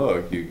there and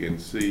look, you can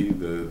see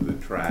the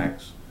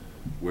tracks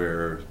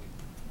where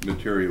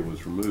material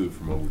was removed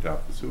from over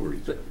top of the sewer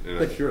easement. And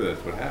I'm but- sure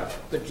that's what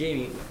happened. But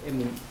Jamie, I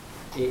mean,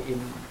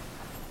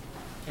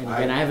 and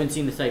again, I haven't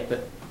seen the site,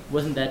 but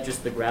wasn't that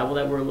just the gravel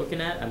that we're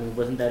looking at? I mean,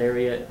 wasn't that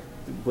area,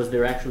 was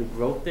there actually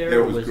growth there?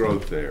 There or was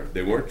growth there.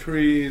 There weren't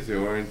trees,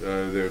 there weren't,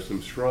 there were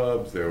some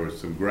shrubs, there was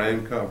some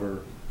ground cover,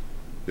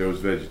 there was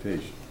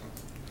vegetation.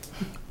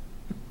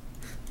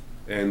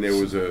 And there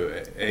was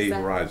a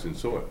horizon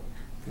soil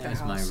That's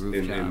my roof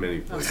in job. many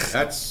places.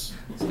 That's,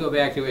 Let's go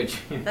back to it.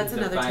 That's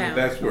another town.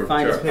 That's where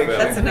Find Chuck a picture. fell.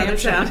 That's another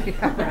town.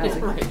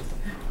 Right.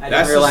 I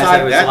that's didn't the realize I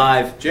side, was that,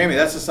 live. Jamie,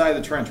 that's the side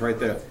of the trench right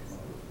there.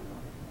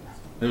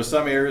 There were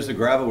some areas the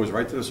gravel was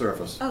right to the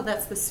surface. Oh,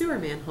 that's the sewer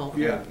manhole.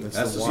 Yeah,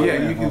 That's the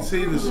yeah, you can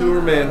see the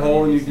sewer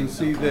manhole and you can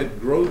see that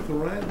growth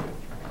around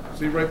it.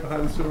 See right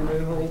behind the sewer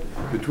manhole?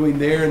 Between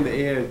there and the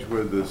edge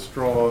where the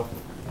straw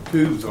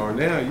tubes are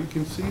now, you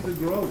can see the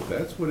growth.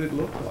 That's what it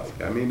looked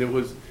like. I mean, it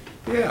was,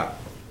 yeah,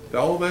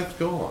 all that's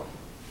gone.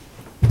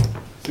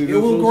 See It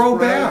those will little grow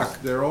sprouts?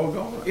 back. They're all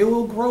gone. It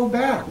will grow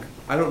back.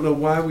 I don't know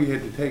why we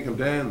had to take them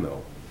down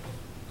though.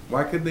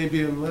 Why couldn't they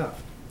be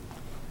left?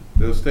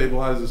 They'll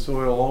stabilize the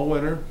soil all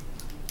winter.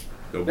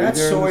 They'll be That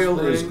there in the soil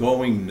is spring.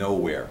 going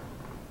nowhere.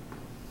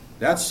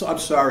 I'm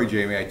sorry,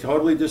 Jamie, I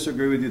totally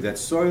disagree with you. That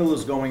soil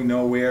is going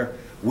nowhere.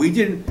 We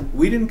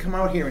didn't come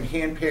out here and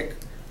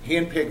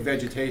handpick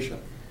vegetation.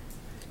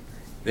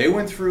 They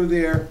went through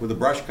there with a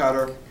brush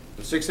cutter,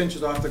 6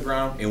 inches off the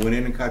ground, and went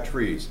in and cut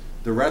trees.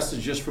 The rest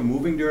is just for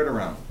moving dirt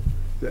around.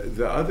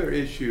 The other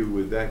issue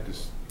with that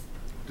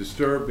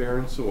disturbed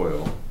barren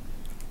soil,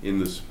 in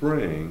the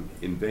spring,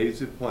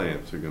 invasive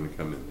plants are gonna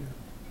come in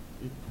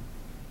there.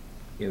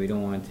 Yeah, we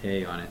don't want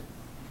hay on it.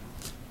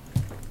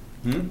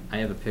 Hmm? I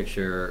have a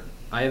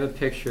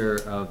picture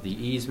of the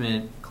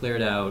easement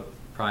cleared out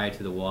prior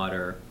to the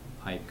water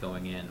pipe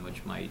going in,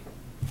 which might,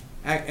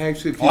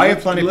 Actually, if Oh, I you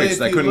have plenty of look-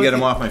 pictures. I if you couldn't look get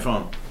them at- off my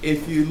phone.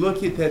 If you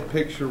look at that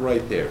picture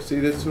right there, see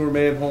that sewer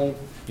manhole?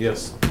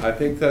 Yes. I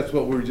think that's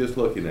what we were just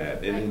looking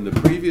at. And in the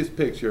previous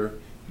picture,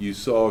 you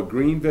saw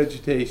green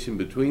vegetation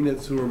between that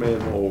sewer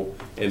manhole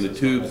and the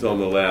tubes on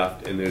the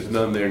left, and there's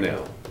none there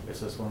now. It's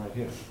this one right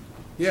here.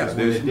 Yeah, This is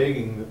when there's, they're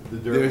digging the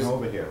dirt there's-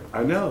 over here.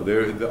 I know,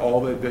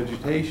 all that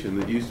vegetation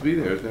that used to be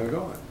there is now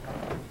gone.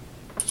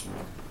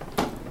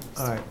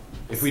 All right.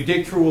 If we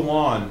dig through a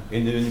lawn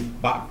and then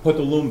put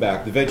the loom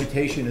back, the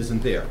vegetation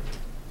isn't there.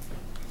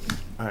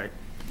 All right.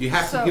 You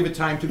have to So- give it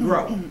time to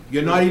grow.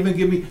 You're not even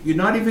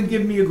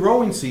giving me a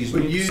growing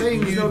season. You're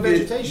saying there's no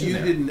vegetation you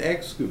there. didn't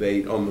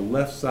excavate on the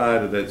left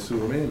side of that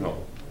sewer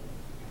manhole.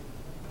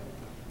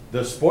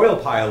 The spoil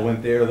pile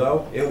went there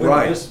though.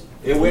 Right.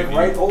 It went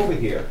right over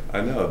here.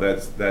 I know,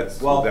 that's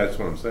Well- what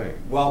I'm saying.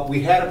 Well,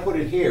 we had to put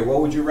it here.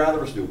 What would you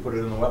rather us do? Put it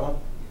in the wetland?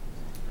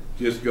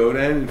 Just go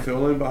down and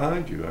fill in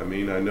behind you. I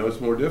mean, I know it's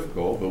more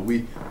difficult, but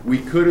we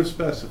could have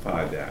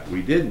specified that.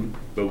 We didn't,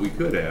 but we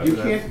could have. You and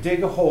that's- can't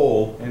dig a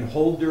hole and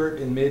hold dirt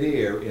in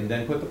midair and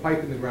then put the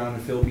pipe in the ground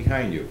and fill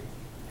behind you.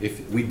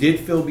 If we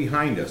did fill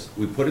behind us,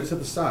 we put it to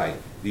the side.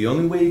 The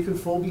only way you can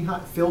fill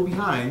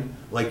behind,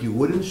 like you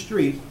would in the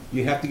street,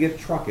 you have to get a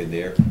truck in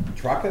there,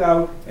 truck it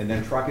out, and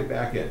then truck it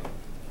back in.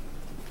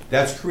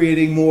 That's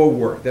creating more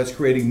work. That's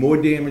creating more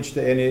damage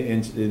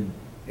to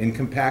and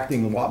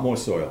compacting a lot more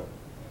soil.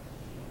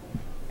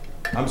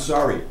 I'm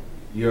sorry.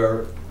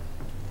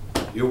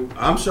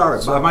 I'm sorry.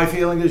 My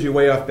feeling is you're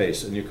way off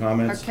base in your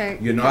comments. Okay.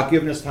 You're not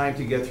giving us time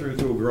to get through a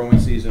growing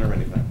season or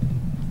anything.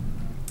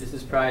 this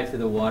is prior to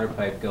the water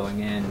pipe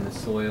going in. The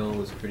soil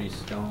was pretty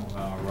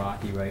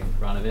rocky right in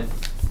front of it.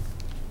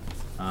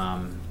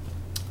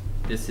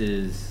 This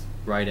is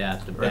right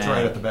at the bank. That's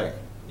right at the bank.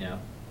 Yeah,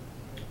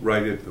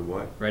 Right at the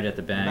what? right at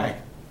the bank.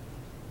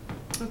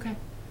 Okay.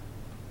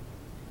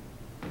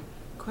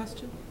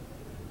 Question?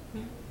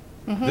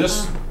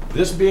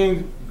 This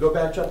being, go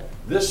back, Chuck,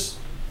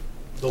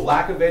 the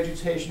lack of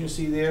vegetation you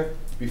see there,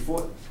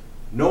 before,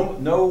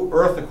 no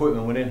earth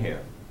equipment went in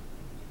here.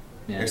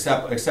 Yeah.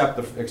 Except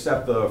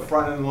the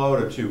front end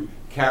loader to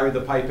carry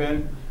the pipe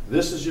in.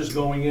 This is just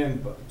going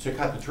in to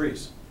cut the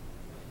trees.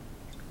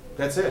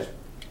 That's it.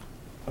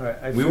 All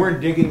right. We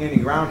weren't digging any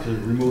ground to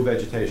remove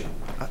vegetation.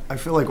 I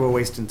feel like we're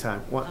wasting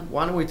time.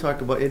 Why don't we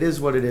talk about, it is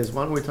what it is.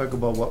 Why don't we talk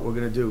about what we're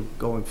gonna do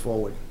going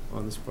forward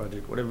on this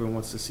project, what everyone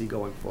wants to see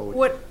going forward.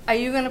 What, are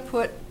you gonna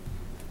put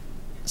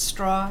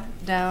straw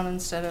down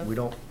instead We of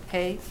don't,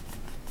 hay?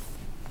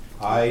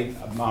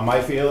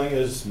 My feeling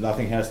is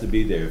nothing has to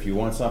be there. If you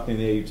want something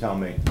there, you tell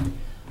me.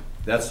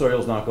 That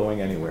soil's not going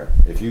anywhere.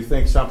 If you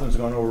think something's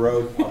going to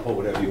erode, I'll put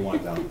whatever you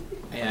want down.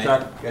 Yeah,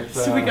 Chuck, get,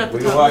 So we got the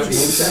will you watch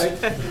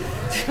conversation.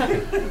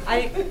 movie?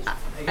 I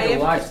gotta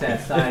have- watch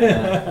that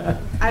side.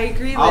 I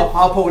agree with.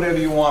 I'll put whatever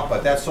you want,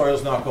 but that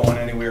soil's not going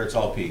anywhere. It's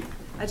all peat.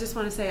 I just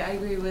want to say I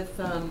agree with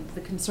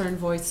the concern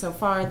voiced so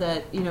far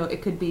that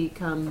it could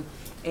become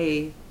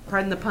a,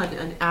 pardon the pun,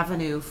 an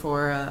avenue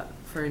for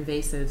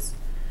invasives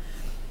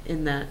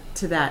in that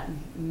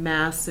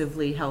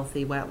massively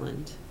healthy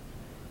wetland,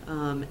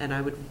 and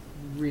I would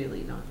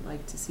really not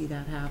like to see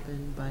that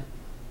happen, but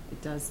it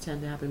does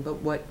tend to happen. But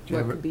what you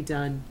have could be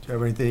done? do you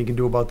have anything you can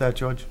do about that,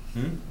 George?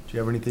 Hmm? Do you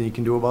have anything you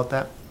can do about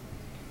that?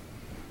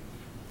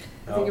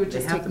 I think it would They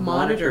just have take to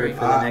monitor monitoring. it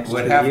for the next 2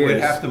 We'd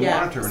years. have to Yeah,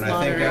 monitor, and it's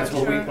I think that's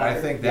what we, monitoring.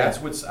 I think that's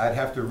what's, I'd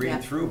have to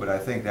read through, but I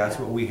think that's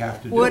what we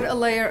have to do. Would a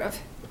layer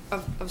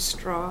of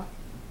straw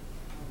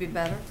be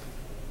better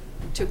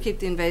to keep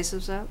the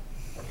invasives out,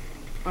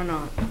 or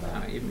not?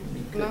 You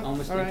could No?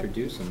 almost All right.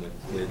 introduce them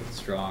with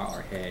straw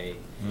or hay.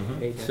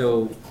 Mhm.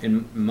 So,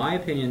 in my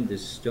opinion,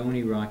 this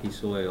stony, rocky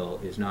soil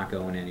is not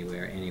going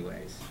anywhere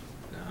anyways.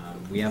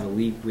 We have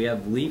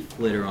leaf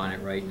litter on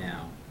it right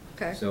now.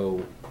 Okay.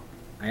 So,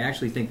 I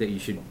actually think that you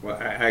should, Well,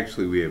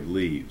 actually, we have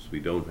leaves, we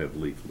don't have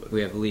leaf litter.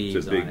 we have leaves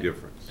It's a on big it.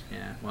 difference.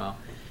 Yeah, well,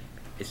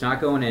 it's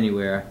not going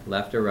anywhere,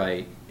 left or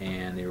right,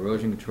 and the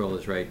erosion control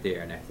is right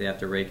there. And if they have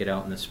to rake it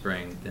out in the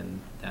spring,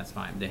 then that's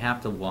fine. They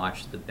have to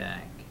watch the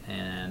bank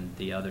and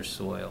the other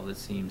soil that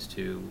seems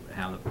to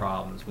have the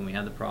problems. When we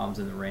had the problems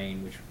in the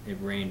rain, which it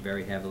rained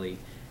very heavily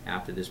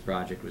after this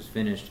project was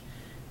finished,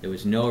 there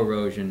was no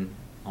erosion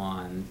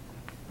on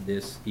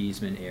this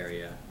easement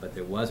area, but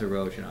there was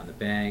erosion on the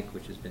bank,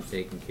 which has been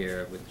taken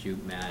care of with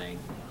jute matting,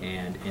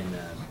 and in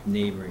the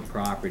neighboring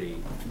property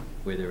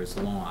where there is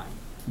lawn.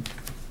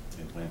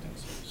 In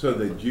plantings. So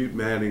the jute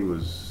matting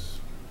was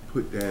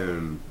put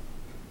down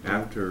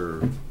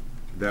after,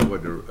 that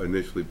was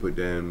initially put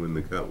down when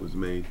the cut was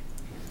made?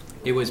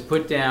 It was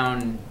put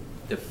down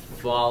the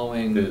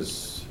following,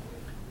 There's,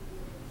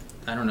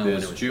 I don't know when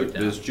it was put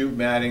there's down. jute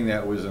matting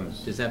that was in,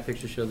 Does that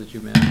picture show the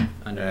jute matting?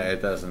 Under?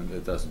 it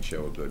doesn't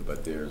show it good,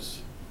 but there's,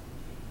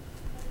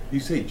 You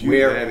say jute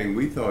Where- matting,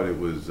 we thought it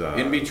was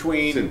In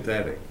between-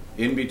 synthetic.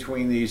 in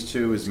between these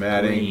two is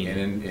matting, green.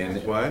 and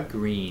It's what?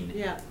 Green.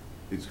 Yeah.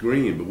 It's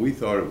green, but we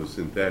thought it was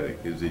synthetic.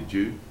 Is it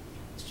jute?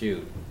 It's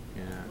jute,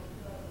 yeah.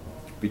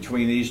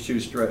 between these two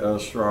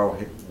straw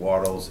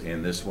wattles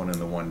and this one and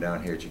the one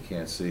down here that you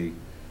can't see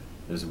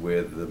is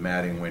where the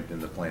matting went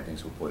and the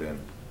plantings were put in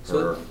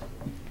So-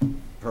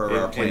 per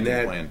our And planting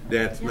that, plan.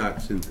 that's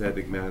not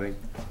synthetic matting?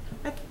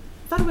 I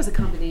thought it was a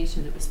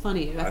combination. It was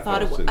funny. I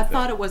thought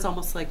it was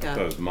almost like I thought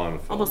it a, was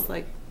monofilament. almost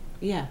like,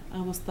 yeah, I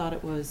almost thought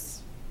it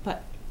was,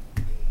 but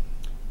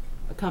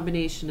a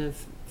combination of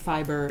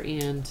fiber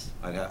and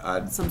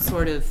I'd some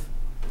sort of,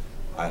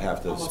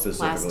 have to almost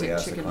specifically plastic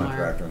ask the chicken wire.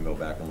 contractor and go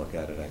back and look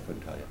at it. I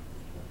couldn't tell you.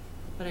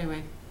 but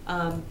anyway.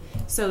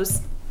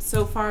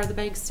 So far the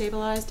bank's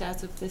stabilized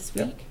as of this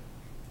Yep. week.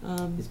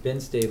 It's been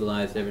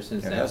stabilized ever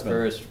since It that has been.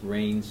 first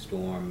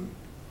rainstorm,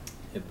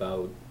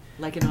 about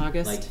Like in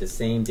August. like the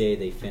same day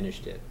they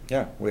finished it.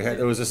 Yeah, we had,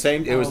 it was the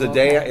same, it was the Oh,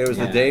 day, okay. it was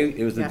the Yeah. day,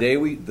 it was the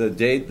Yeah.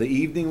 day the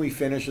evening we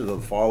finished, or the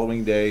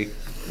following day,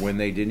 when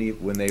they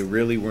didn't, when they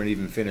really weren't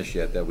even finished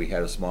yet, that we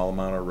had a small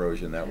amount of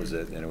erosion, that was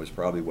it, and it was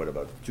probably, what,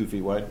 about 2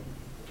 feet wide?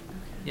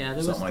 Yeah, there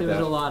was, Something like there was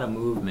that. a lot of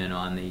movement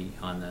on the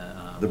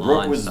The brook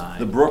lawn was, side.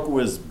 the brook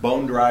was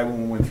bone dry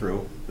when we went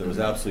through, there was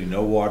absolutely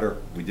no water,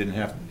 we didn't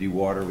have to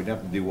de-water, we didn't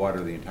have to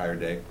de-water the entire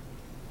day.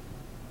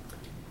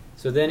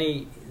 So then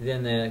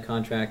the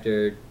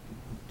contractor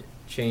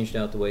changed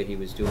out the way he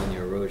was doing the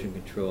erosion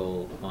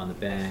control on the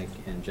bank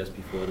and just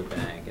before the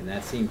bank, and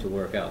that seemed to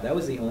work out. That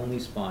was the only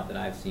spot that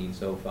I've seen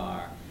so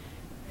far.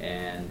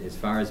 And as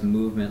far as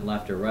movement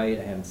left or right,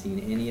 I haven't seen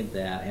any of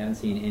that. I haven't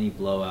seen any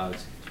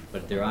blowouts,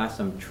 but there are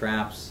some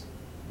traps,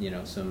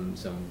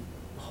 some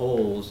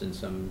holes and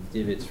some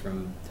divots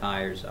from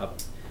tires up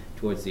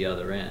towards the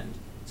other end.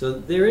 So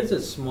there is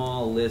a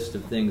small list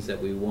of things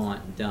that we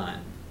want done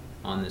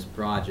on this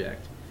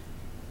project.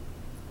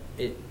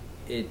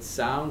 It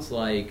sounds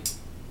like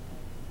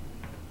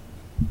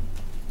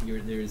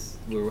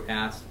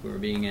we're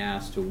being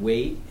asked to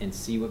wait and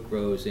see what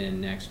grows in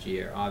next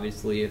year.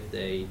 Obviously, if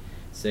they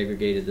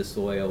segregated the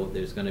soil,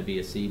 there's going to be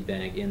a seed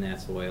bank in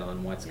that soil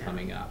and what's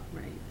coming up.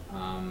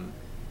 Right.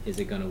 Is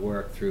it going to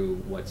work through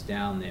what's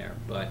down there?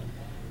 But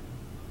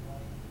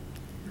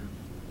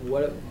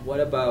what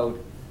about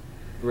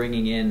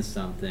bringing in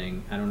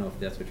something, I don't know if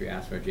that's what you're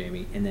asking for,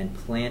 Jamie, and then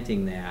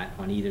planting that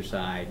on either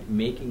side,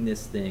 making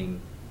this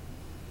thing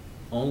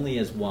only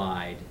as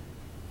wide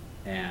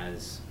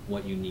as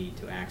what you need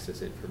to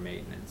access it for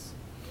maintenance.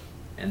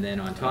 And then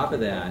on top of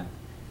that,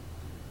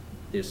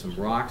 there's some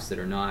rocks that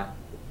are not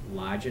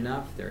large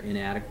enough, they're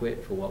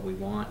inadequate for what we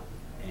want,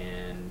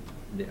 and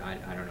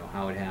I don't know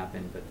how it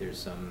happened, but there's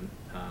some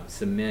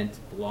cement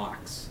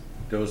blocks.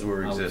 Those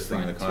were Out existing,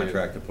 the front, too.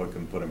 contractor put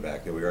them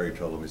back there, we already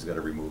told him he's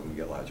gotta remove them and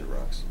get larger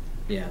rocks.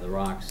 Yeah, the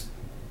rocks.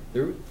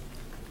 They're,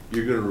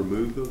 You're gonna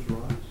remove those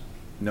rocks?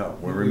 No,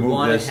 we We removed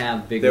wanna this.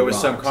 have bigger There was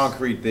some rocks.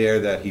 concrete there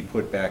that he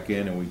put back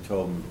in, and we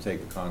told him to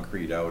take the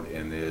concrete out,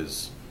 and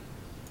there's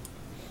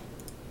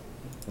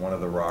one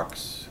of the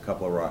rocks, a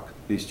couple of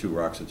these 2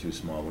 rocks are too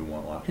small, we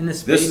want lot. And the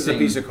This is a spacing-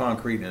 piece of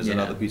concrete, and there's Yeah.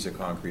 another piece of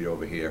concrete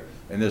over here,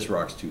 and this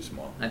rock's too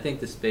small. I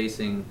think the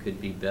spacing could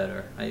be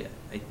better. I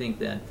think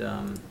that,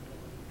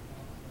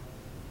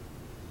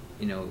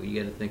 you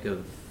gotta think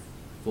of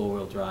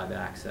four-wheel drive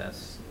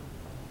access,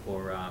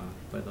 or,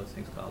 what are those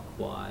things called,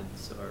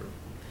 quads, or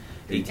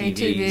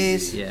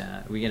ATVs.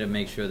 Yeah, we gotta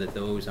make sure that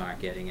those aren't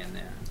getting in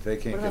there. They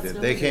can't What get about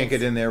in, they can't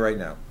get in there right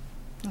now.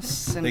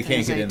 Same They thing can't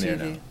as get in there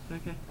ATV. now.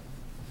 Okay.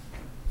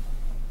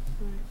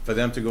 For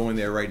them to go in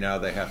there right now,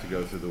 they have to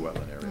go through the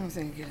wetland I area, don't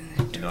think you get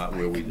in there. not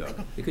where we dug.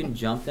 You couldn't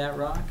jump that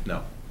rock?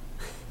 No.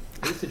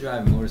 I used to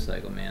drive a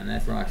motorcycle, man.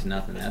 That rock's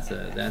nothing.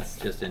 That's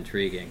just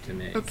intriguing to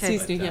me. Okay.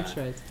 Sees New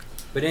Hampshire roads.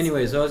 But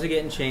anyways, those are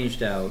getting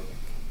changed out,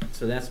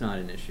 so that's not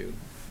an issue.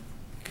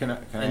 Can I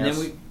And then ask?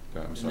 we-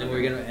 I'm And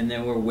sorry.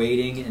 then we're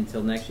waiting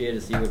until next year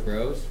to see what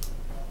grows.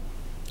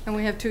 And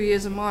we have 2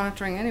 years of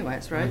monitoring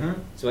anyways, right? Mhm.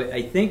 So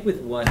I think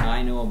with what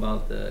I know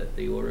about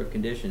the order of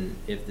condition,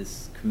 if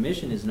this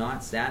commission is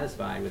not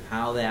satisfied with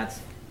how that's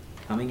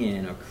coming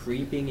in or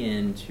creeping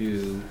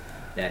into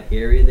that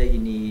area that you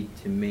need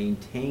to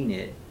maintain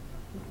it,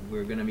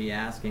 we're gonna be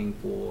asking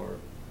for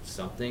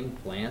something,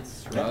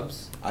 plants,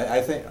 shrubs.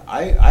 I think,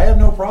 I have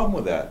no problem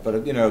with that,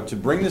 but, you know, to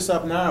bring this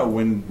up now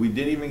when we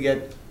didn't even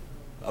get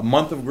a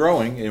month of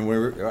growing and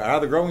we're out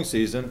of the growing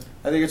season,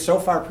 I think it's so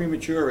far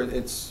premature,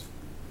 it's,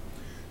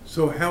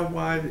 So how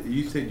wide,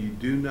 you said you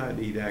do not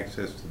need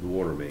access to the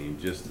water main,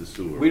 just the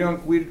sewer? we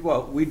don't, we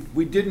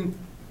didn't,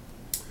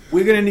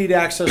 we're gonna need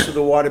access to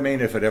the water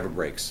main if it ever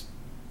breaks.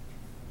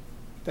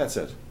 That's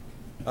it.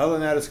 Other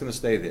than that, it's gonna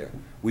stay there.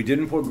 We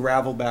didn't put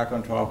gravel back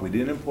on top, we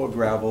didn't put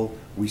gravel,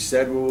 we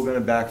said we were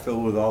gonna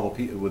backfill with all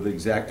the, with the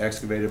exact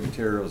excavated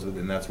materials,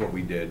 and that's what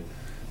we did.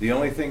 The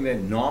only thing that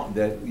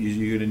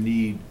you're gonna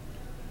need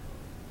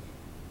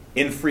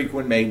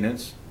infrequent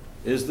maintenance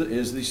is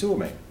the sewer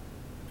main.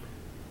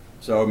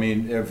 So, I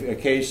mean,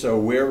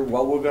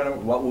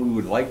 what we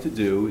would like to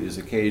do is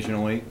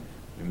occasionally,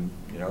 and,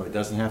 you know, it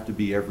doesn't have to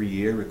be every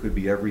year, it could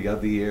be every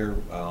other year,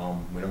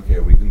 we don't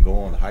care, we can go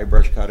on the high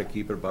brush cutter,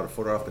 keep it about a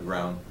foot off the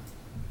ground,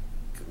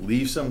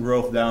 leave some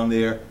growth down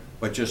there,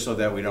 but just so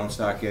that we don't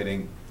start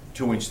getting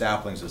 2-inch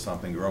saplings or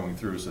something growing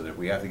through, so that if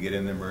we have to get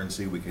in the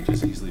emergency, we can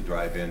just easily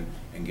drive in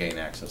and gain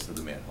access to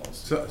the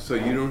manholes. So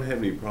you don't have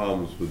any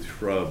problems with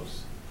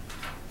shrubs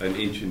an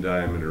inch in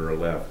diameter or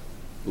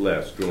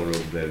less growing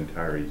over that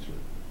entire easement?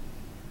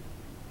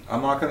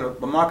 I'm not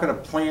gonna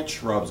plant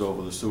shrubs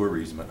over the sewer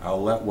easement.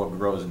 I'll let what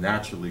grows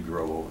naturally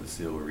grow over the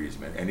sewer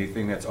easement.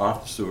 Anything that's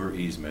off the sewer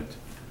easement,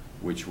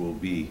 which will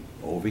be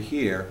over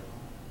here,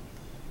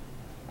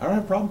 I don't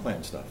have a problem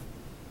planting stuff.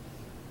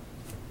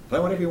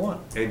 Plant whatever you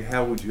want. And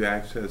how would you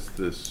access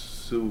the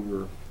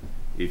sewer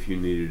if you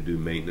needed to do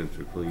maintenance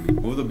or cleaning?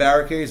 Move the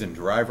barricades and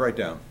drive right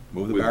down.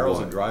 Move the With barrels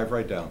what? and drive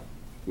right down.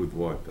 With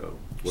what, though?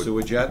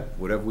 Sewer jet,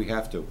 whatever we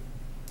have to.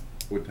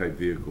 What type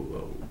vehicle,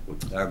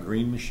 though? Our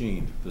green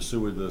machine,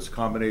 this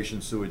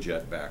combination sewer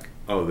jet back.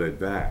 Oh, that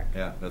back.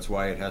 Yeah, that's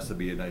why it has to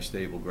be a nice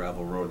stable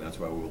gravel road, and that's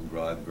why we'll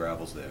drive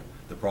gravels there.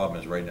 The problem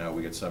is, right now,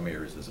 we get some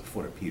areas, there's a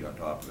foot of peat on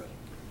top of it.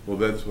 Well,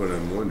 that's what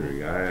I'm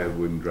wondering. I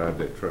wouldn't drive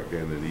that truck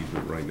down that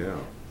easement right now.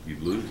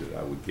 You'd lose it,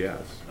 I would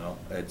guess. Well,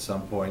 at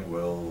some point,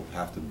 we'll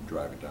have to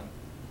drive it down.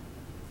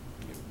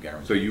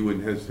 Guaranteed. So you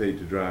wouldn't hesitate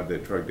to drive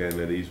that truck down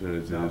that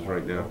easement as it is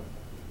right now?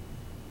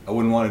 I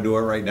wouldn't want to do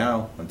it right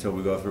now until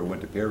we go through a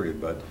winter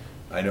period, but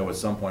I know at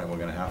some point we're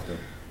gonna have to.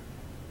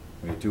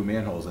 We have 2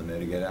 manholes in there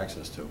to get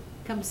access to.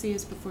 Come see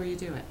us before you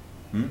do it.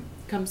 Hmm?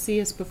 Come see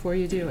us before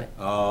you do it.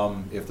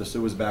 If the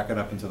sewer's backing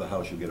up into the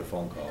house, you'll get a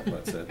phone call,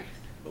 that's it,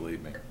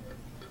 believe me.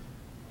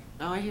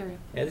 Oh, I hear you.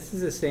 Yeah, this is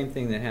the same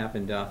thing that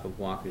happened off of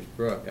Walker's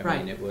Brook. I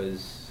Right. mean, that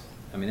was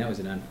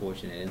an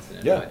unfortunate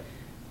incident. Yeah.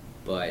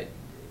 But,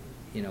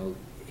 you know,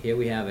 here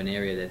we have an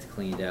area that's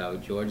cleaned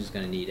out. George is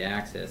gonna need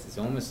access. It's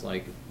almost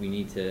like we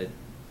need to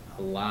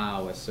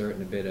allow a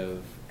certain bit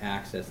of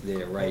access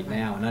there right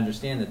now and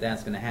understand that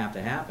that's gonna have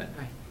to happen.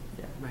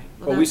 Right, right.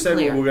 Well, we that's said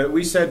clear.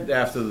 we said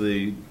after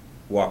the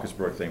Walker's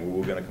Brook thing,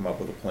 we were gonna come up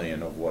with a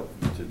plan of what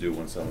to do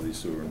on some of these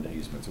sewer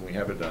easements, and we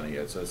haven't done it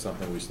yet, so it's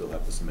something we still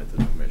have to submit to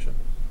the commission.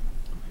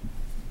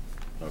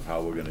 Of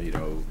how we're gonna, you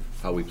know,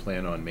 how we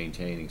plan on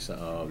maintaining some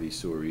of these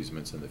sewer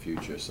easements in the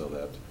future, so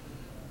that,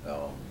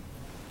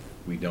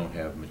 we don't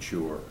have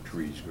mature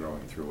trees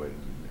growing through it.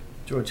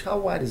 George, how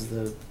wide is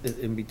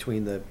in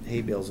between the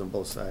hay bales on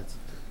both sides?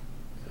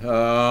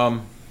 I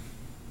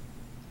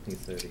think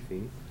it's 30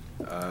 feet.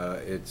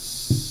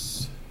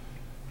 It's,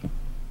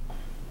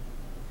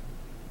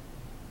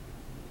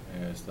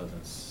 it doesn't,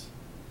 it's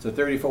a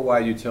 30-foot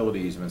wide utility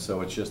easement,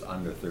 so it's just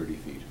under 30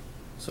 feet.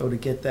 So to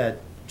get that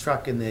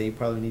truck in there, you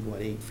probably need,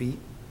 what, 8 feet?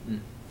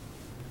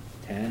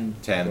 10,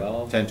 10,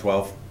 12? 10,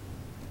 12. So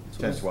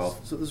 10, there's- 12.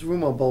 So there's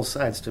room on both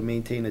sides to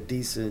maintain a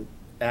decent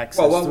access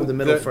Well, through the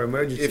middle the- for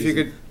emergencies. if you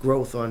could-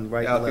 Growth on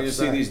right Al, and can you left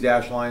see side. these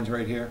dash lines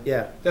right here?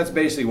 Yeah. That's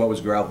basically what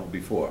was gravel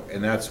before,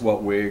 and that's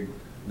what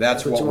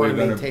That's what you we're want to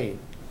gonna maintain.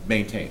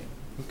 maintain.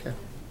 Okay.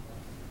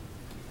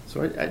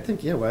 So I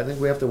think, yeah, well, I think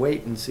we have to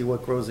wait and see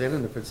what grows in,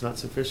 and if it's not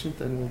sufficient,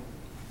 then we'll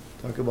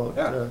talk about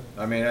Yeah,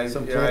 I mean,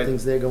 some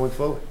plantings there going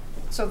forward.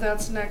 So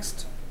that's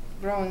next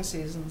growing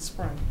season,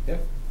 spring. Yeah.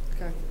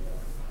 Okay.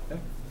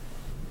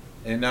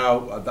 And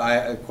now,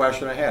 a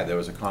question I had, there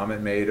was a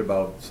comment made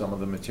about some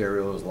of the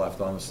materials left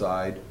on the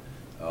side.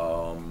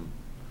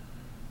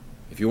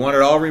 If you want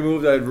it all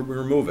removed, I'd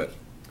remove it.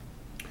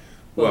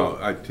 Well,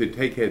 to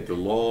take out the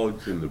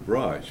logs and the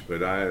brush,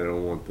 but I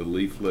don't want the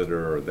leaf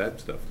litter or that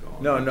stuff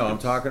gone. No, I'm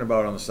talking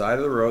about on the side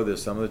of the road,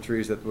 there's some of the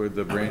trees that were,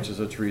 the branches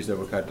of trees that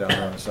were cut down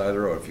on the side of the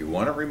road. If you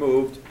want it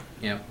removed,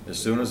 Yep. as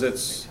soon as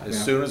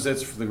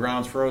the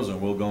ground's frozen,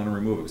 we'll go and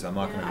remove it, because I'm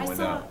not Yeah, gonna go in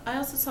down. I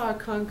also saw a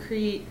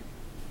concrete,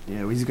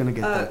 Yeah, he's gonna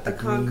get a the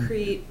green,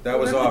 concrete, That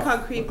was remember off. the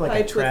concrete look like a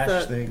pipe with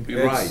trash the, thing.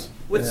 You're right.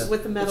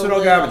 with the metal It's an old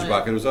lid garbage on it.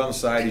 bucket, it was on the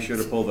side, he should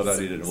have pulled it out,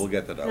 he didn't, we'll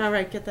get that All out.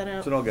 right, get that out.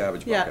 It's an old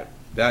garbage Yeah. bucket.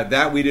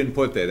 That we didn't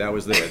put there, that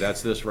was there,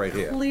 that's this right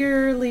here.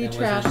 Clearly And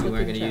trash wasn't, you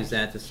weren't looking gonna use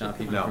trash. that to stop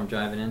people No. from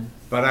driving in?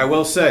 But I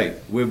will say,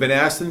 we've been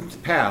asked in the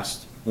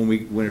past,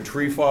 when a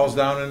tree falls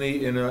down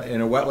in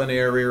a wetland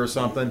area or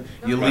something,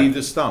 you Right. leave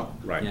the stump.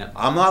 Right. Yeah.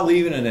 I'm not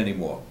leaving it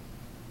anymore,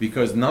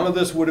 because none of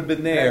this would have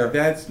been there.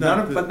 That's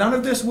not But none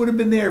of this would have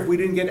been there if we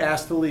didn't get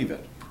asked to leave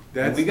it.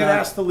 That's We got not-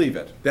 asked to leave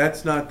it.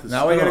 That's not the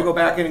Now we gotta stump. go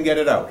back in and get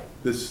it out.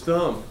 The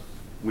stump,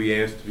 we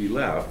asked to be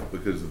left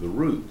because of the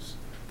roots.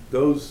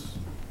 Those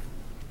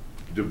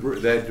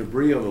that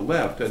debris on the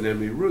left doesn't have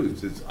any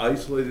roots. It's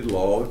isolated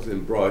logs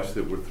and brush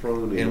that were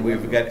thrown in. And the we've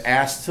wetlands. got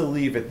asked to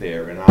leave it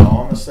there, and all I'm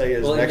gonna say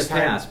is Well, in the next time,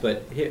 past,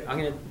 but here, I'm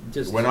gonna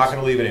just. we're not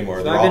gonna leave it anymore,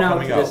 So they're I've all been out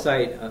coming to this out.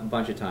 site a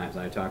bunch of times.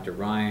 I talked to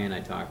Ryan,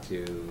 I talked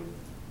to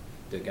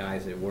the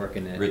guys that work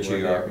in it.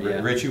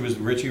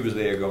 Richie was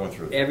there going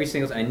through. Every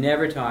single, I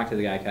never talked to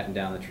the guy cutting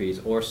down the trees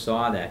or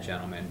saw that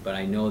gentleman, but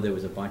I know there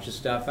was a bunch of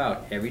stuff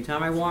out. Every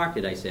time I walked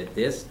it, I said,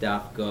 this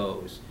stuff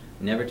goes.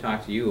 Never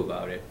talked to you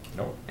about it.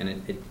 Nope.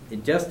 And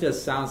it just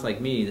sounds like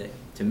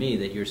to me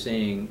that you're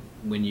saying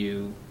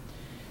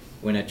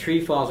when a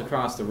tree falls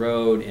across the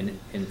road and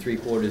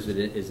 3/4 of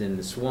it is in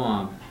the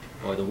swamp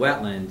or the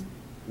wetland,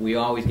 we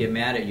always get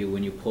mad at you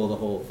when you pull the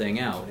whole thing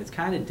out. It's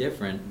kind of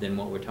different than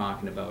what we're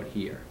talking about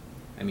here.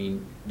 I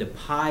mean, the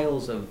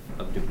piles of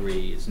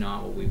debris is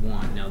not what we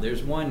want. Now,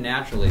 there's one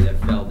naturally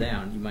that fell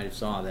down. You might have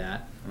saw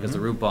that because the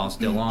root ball's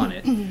still on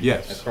it.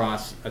 Yes.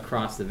 Across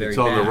the very It's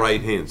on the back.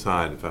 right-hand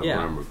side, if I Yeah.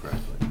 remember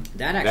correctly.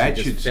 That That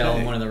actually should just fell in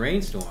stay. one of the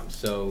rainstorms.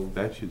 So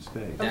That should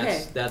stay.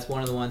 Okay. that's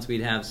one of the ones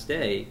we'd have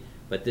stay.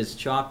 But this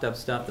chopped up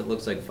stuff that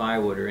looks like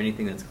firewood or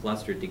anything that's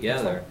clustered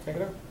together. Take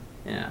it out.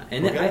 Yeah,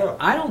 and We'll get it out.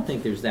 I don't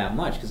think there's that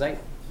much because I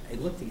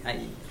looked. I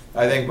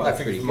think That's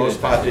for pretty the most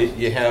good. part,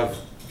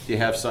 you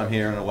have some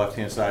here on the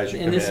left-hand side as you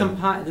come And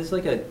in. there's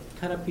like a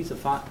cut up piece of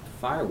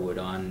firewood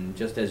on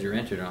just as you're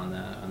entered on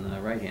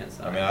the right hand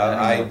side. I mean, don't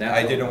know what that I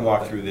felt didn't like, walk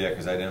but- through there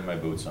because I didn't have my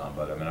boots on,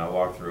 but I mean, I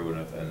walked through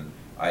and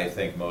I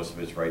think most of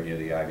it's right near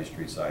the Ivy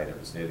Street side. If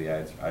it's near the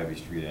Ivy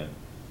Street end,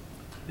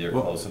 they're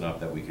Well- close enough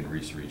that we can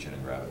reach in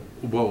and grab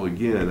it. Well,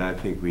 again, I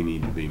think we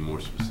need to be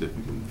more specific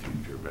in the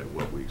future about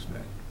what we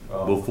expect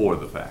Oh. before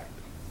the fact.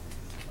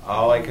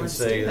 All I can Let's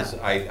say do is,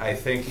 that. I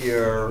think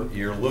you're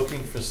looking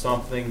for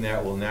something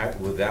that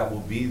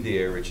will be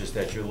there. It's just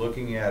that you're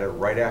looking at it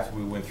right after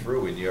we went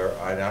through, and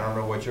I don't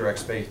know what your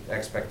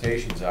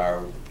expectations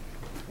are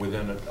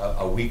within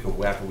a week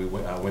of after we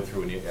went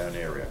through an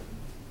area.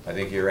 I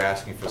think you're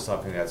asking for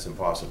something that's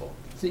impossible.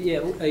 So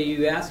yeah, are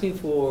you asking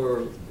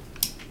for?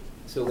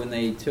 So when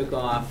they took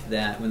off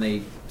when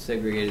they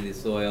segregated the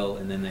soil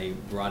and then they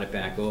brought it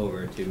back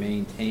over to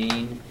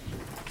maintain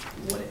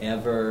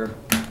whatever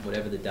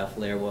the duff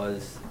layer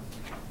was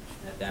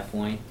at that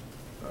point.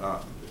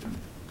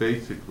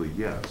 Basically,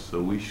 yes.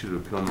 So we should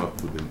have come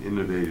up with an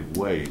innovative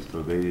way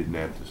so they didn't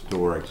have to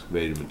store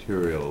excavated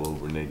material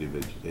over native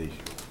vegetation.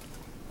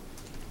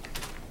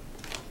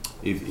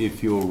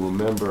 If you'll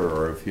remember,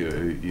 or if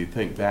you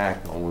think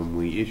back on when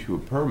we issue a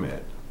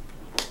permit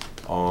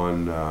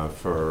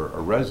for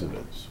a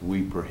residence,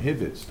 we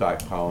prohibit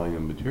stockpiling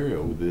of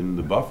material within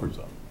the buffer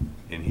zone.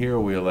 And here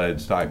we allowed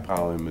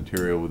stockpiling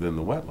material within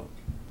the wetland.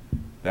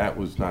 That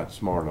was not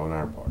smart on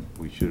our part.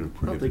 We should have I don't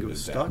prohibited think it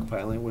was that.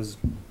 stockpiling, it was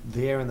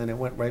there and then it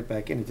went right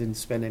back in, it didn't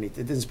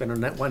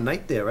spend one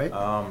night there, right?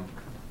 I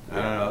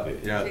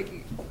don't know,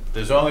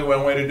 there's only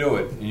one way to do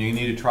it, and you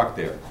need a truck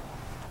there.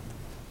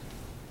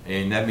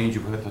 And that means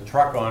you put the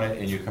truck on it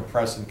and you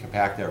compress and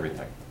compact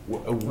everything.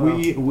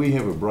 We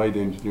have a bright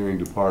engineering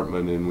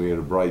department and we had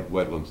a bright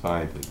wetland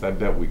scientist. I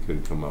bet we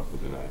could come up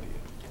with an idea.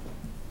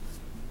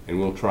 And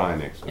we'll try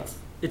next time.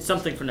 It's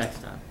something for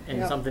next time, and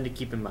Yeah. something to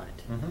keep in mind.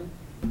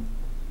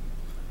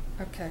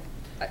 Okay.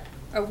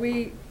 Are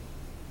we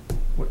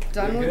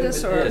done with Good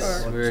this with or?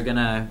 this. or We're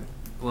gonna.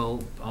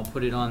 Well, I'll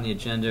put it on the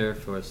agenda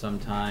for some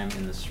time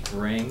in the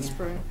spring.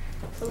 spring?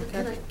 So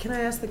Okay. can I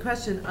ask the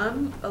question?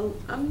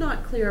 I'm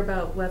not clear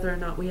about whether or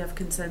not we have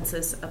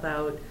consensus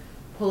about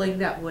pulling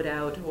that wood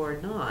out or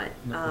not.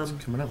 It's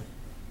coming out.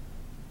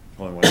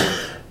 Only one way.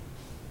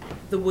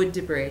 The wood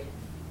debris.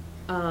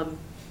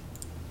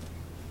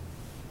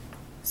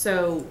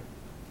 So,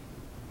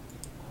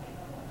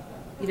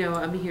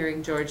 I'm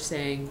hearing George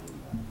saying,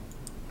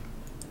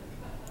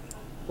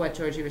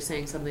 George, you were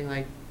saying something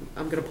like,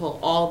 I'm gonna pull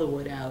all the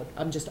wood out.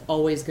 I'm just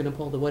always gonna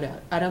pull the wood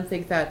out. I don't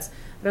think that's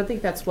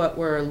what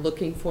we're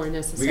looking for We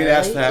necessarily. get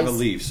asked to have a is-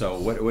 leave, so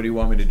what do you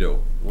want me to do?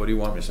 What do you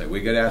want me to say? We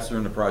get asked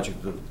during the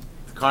project, the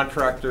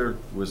contractor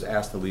was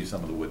asked to leave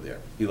some of the wood there.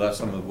 He left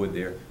some of the wood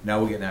there,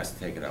 now we're getting asked to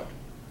take it out.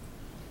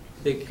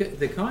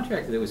 The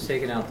contractor that was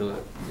taking out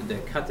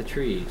that cut the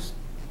trees,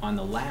 on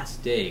the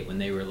last day when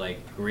they were like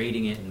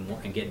grading it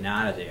and getting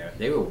out of there,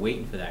 they were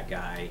waiting for that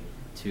guy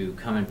to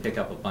come and pick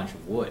up a bunch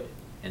of wood.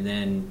 And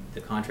then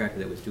the contractor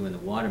that was doing the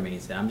water main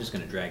said, I'm just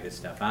gonna drag this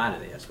stuff out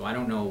of there. So I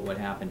don't know what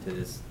happened to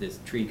this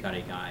tree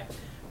cutting guy,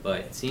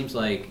 but it seems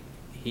like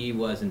he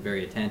wasn't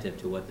very attentive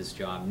to what this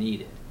job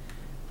needed.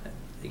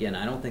 Again,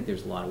 I don't think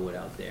there's a lot of wood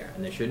out there,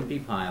 and there shouldn't be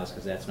piles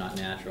because that's not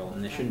natural,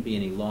 and there shouldn't be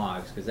any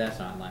logs because that's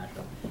not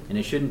natural, and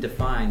it shouldn't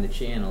define the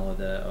channel or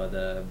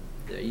the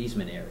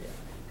easement area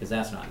because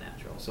that's not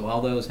natural. So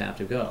all those have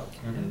to go,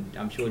 and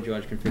I'm sure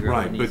George can figure out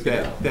what Right, needs but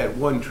to go. that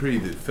one tree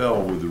that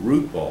fell with the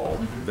root ball,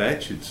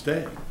 that should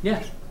stay.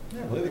 Yeah,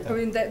 I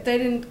mean, they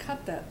didn't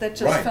cut that, that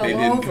just Right, fell they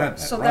didn't over. cut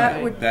So that. that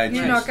Right, would, that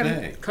you're should not gonna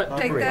stay. Cut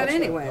take debris. that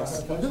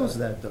anyways. What was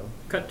that, though?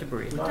 Cut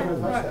debris.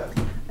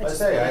 I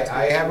say,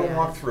 I haven't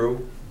walked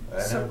through, I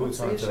So have boots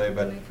what's the on issue, today,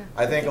 but Danica?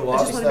 I think a I lot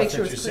just of wanna make stuff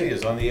sure that you it's see clear.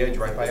 is on the edge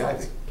right by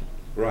Ivy.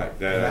 Right.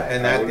 And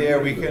I that would there,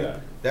 agree we with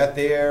can, that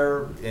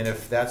there, and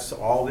if that's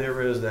all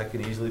there is, that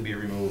can easily be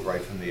removed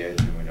right from the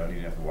edge, and we don't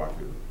even have to walk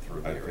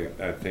through the area.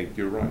 I think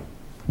you're right.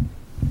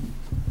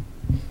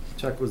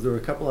 Chuck, was there a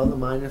couple other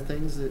minor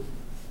things that?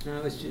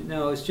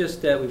 no, it's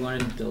just that we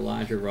wanted the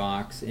larger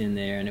rocks in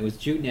there, and it was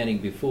jute netting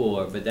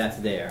before, but that's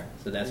there,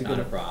 so that's not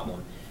a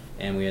problem.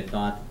 And we had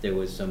thought that there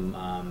was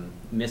some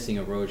missing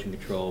erosion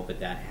control, but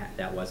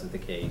that wasn't the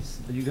case.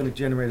 Are you gonna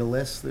generate a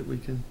list that we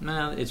can?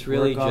 No, it's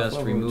really Work off just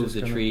of, or remove just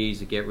the gonna-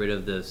 trees, get rid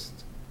of this,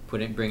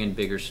 bring in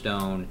bigger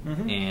stone,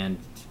 Mhm. and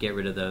get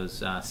rid of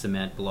those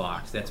cement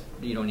blocks. That's,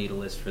 you don't need a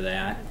list for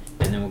that,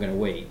 and then we're gonna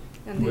wait.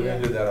 And We're the,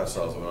 gonna do that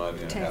ourselves, we're not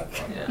even gonna have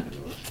Tank. fun.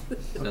 Yeah.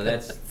 So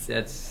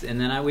that's, and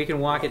then we can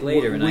walk it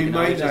later, and I We can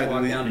might always just not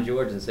walk need- down to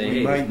George and say, We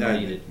hey, might we not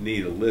need it.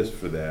 need a list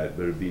for that,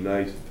 but it'd be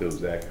nice if it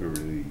was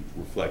accurately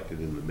reflected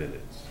in the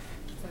minutes.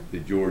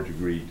 That George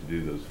agreed to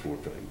do those 4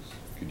 things.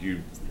 Could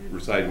you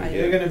recite them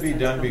They're again? gonna be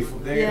done before,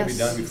 they're gonna be Yes.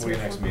 done before your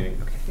next meeting.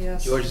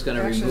 yes. George is gonna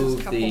Actually, there's a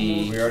remove couple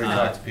the more. We already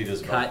talked to Peters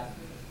about cut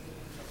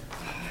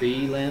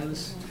tree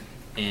limbs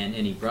and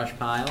any brush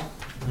pile.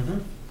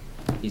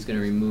 He's gonna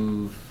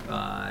remove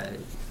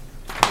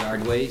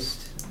yard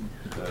waste,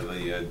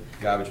 The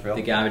garbage pail.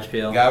 the garbage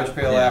pail. Garbage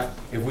pail, Yeah.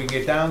 if we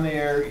get down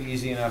there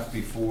easy enough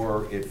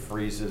before it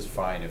freezes,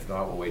 fine. If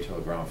not, we'll wait till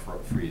the ground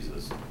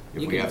freezes.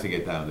 If You we can- have to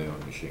get down there on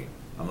the machine.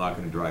 I'm not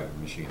gonna drive the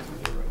machine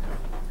through there right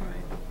now.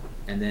 Right.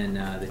 And then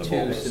the The 2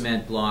 boulders.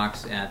 cement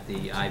blocks at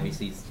the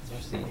IBC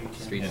Street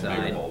And bigger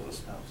side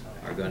boulders.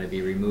 are gonna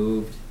be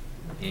removed,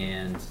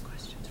 and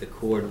the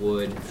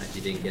cordwood, if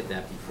you didn't get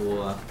that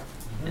before.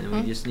 And then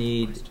we just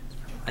need,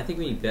 I think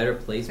we need better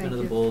placement of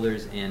the Thank you.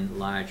 boulders and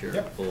larger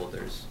Yep.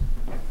 boulders.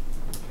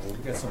 We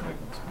got some big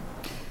ones.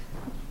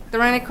 Are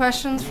there any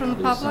questions from the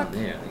There was some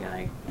public? there, the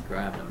guy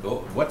grabbed them.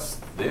 Oh, what's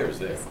there is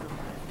there.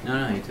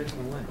 No, he took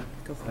them away.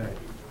 Go for it.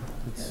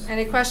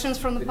 Any questions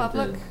from the We did.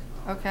 public?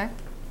 Okay.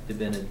 De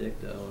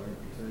Benedicto, or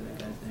whatever that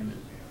guy's name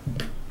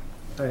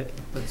is. All right,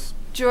 let's,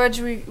 George,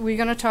 we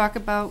gonna talk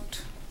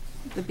about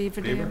the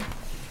beaver dam? Beaver?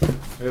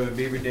 We have a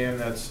beaver dam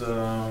that's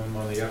on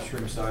the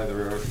upstream side of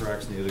the railroad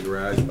tracks near the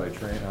garage by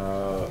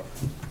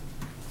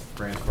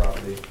Fran's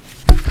property.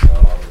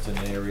 It's an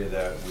area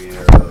that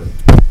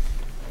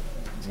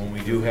when we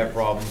do have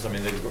problems, I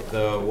mean,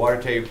 the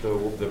water tape,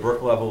 the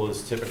brook level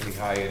is typically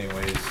high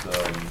anyways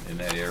in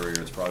that area.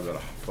 It's probably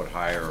about a foot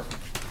higher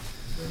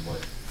than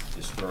what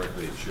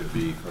historically it should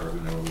be for who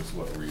knows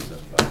what reason,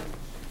 but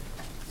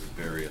there's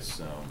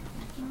various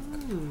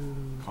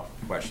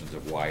questions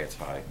of why it's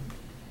high.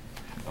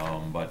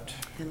 But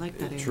They like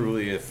that area.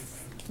 truly,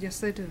 if Yes,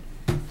 they do.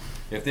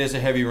 there's a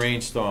heavy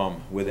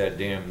rainstorm with that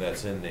dam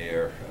that's in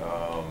there,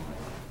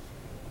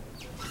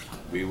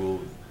 we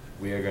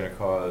are gonna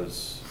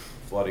cause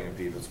flooding of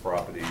people's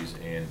properties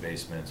and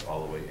basements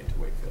all the way into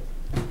Wakefield.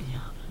 I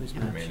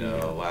mean,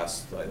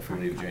 I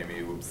believe Jamie,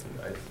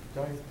 I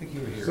don't think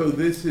you were here. So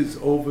this is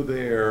over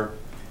there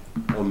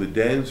on the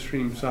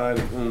downstream side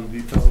of Home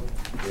Depot?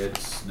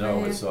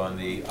 It's on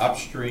the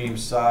upstream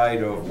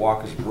side of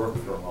Walker's Brook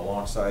from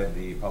alongside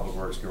the Public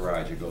Works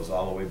garage. It goes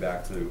all the way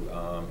back to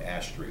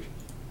Ash Street.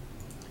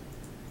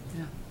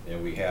 Yeah.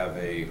 And we have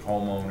a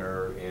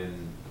homeowner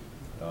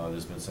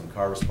there's been some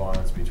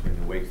correspondence between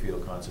the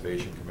Wakefield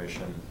Conservation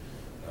Commission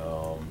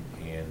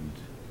and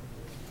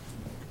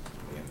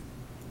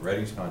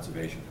Redding's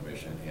Conservation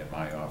Commission and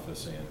my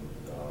office and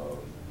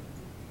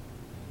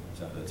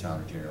the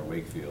town engineer of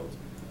Wakefield.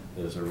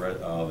 There's a, zoom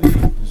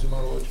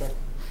out a little, Chuck?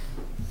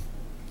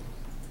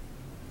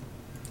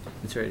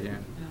 It's right here.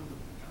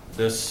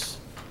 This,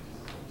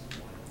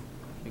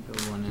 Let me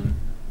go one in.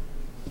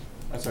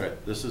 that's all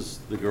right, this is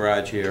the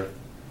garage here.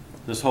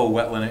 This whole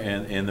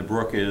wetland and the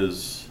brook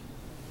is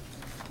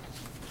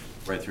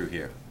right through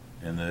here.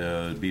 And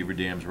the beaver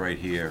dam's right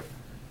here.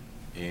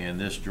 And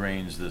this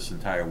drains this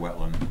entire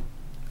wetland.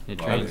 It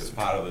It's drains,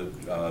 part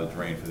of the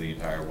drain for the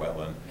entire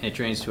wetland. it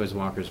drains towards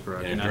Walker's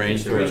Brook. And not it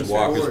drains into towards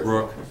Walker's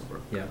Brook,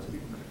 Yeah.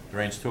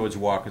 drains towards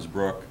Walker's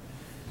Brook.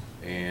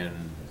 And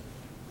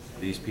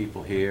these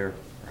people here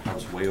are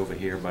house way over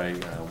here by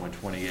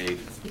 128.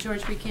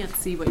 George, we can't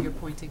see what you're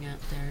pointing at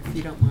there, if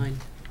you don't mind.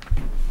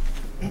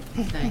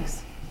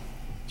 Thanks.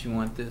 Do you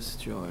want this,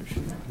 George?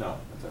 No,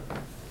 that's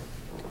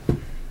okay.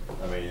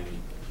 I mean,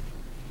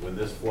 when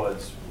this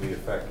floods, we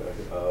affect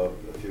a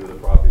few of the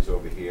properties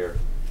over here.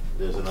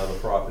 There's another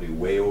property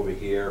way over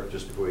here,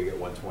 just before you get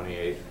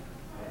 128.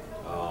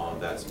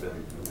 That's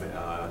been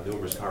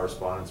numerous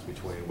correspondence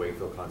between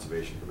Wakefield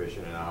Conservation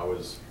Commission and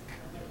ours,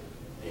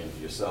 and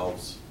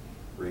yourselves,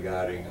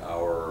 regarding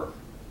our,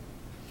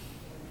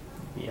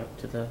 Up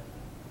to the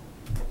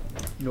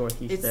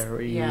northeast It's, there,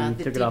 where you yeah,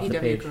 the took it off the DPW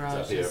page.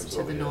 garage Yeah, is it's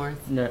to over the here.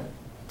 north.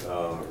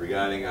 No,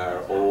 regarding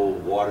our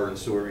old water and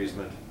sewer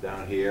easement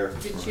down here.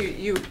 Did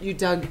you hand We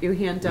dug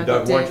a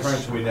dug one ditch?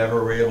 trench, we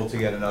never were able to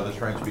get another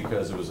trench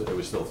because it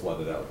was still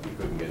flooded out, we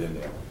couldn't get in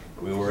there.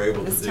 We were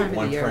able to This time dig of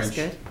one the year is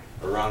trench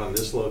good. around in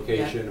this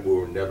location, we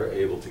were never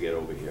able to get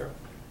over here.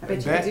 I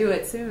bet you could do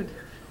it soon.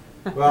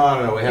 Well, I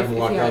don't know, we If- haven't if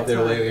walked you had out there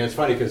time. lately, and it's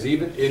funny, because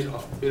even in,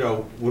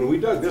 when we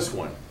dug this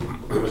one,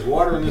 there was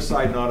water on this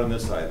side, not on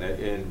this side,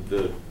 and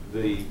the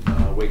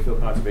Wakefield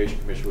Conservation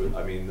Commission,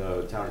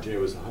 the town engineer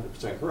was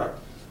 100% correct.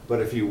 But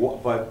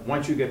but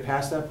once you get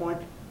past that point,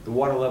 the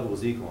water level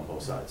was equal on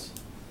both sides.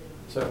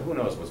 So who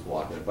knows what's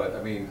blocking it, but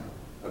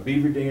a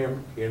beaver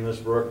dam in this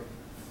brook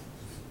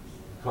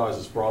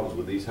causes problems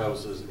with these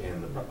houses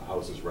and the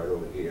houses right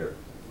over here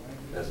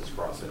as it's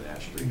crossing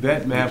Ash Street.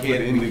 That map would We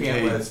can't let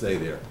indicate, it stay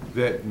there.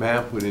 that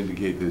map would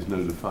indicate there's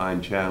no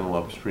defined channel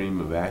upstream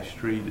of Ash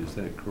Street, is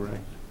that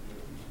correct?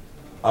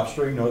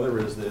 Upstream, no, there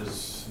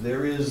is.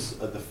 There is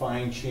a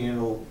defined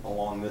channel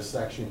along this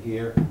section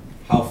here.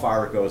 How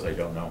far it goes, I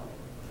don't know.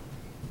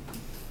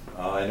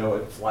 I know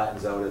it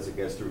flattens out as it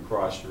gets through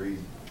Cross Street,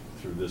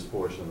 through this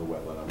portion of the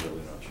wetland, I'm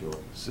really not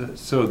sure.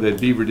 So that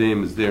beaver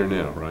dam is there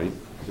now, right?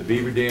 The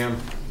beaver dam,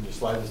 can you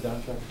slide this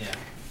down, Chuck? Yeah.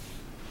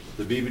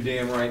 The beaver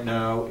dam right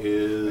now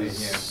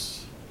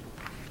is,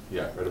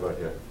 yeah, right about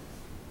here.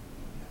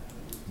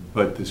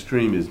 But the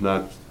stream is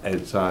not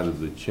outside of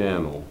the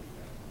channel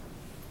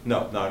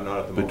No, not at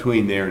the moment.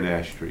 between there and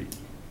Ash Street.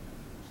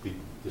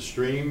 The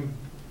stream,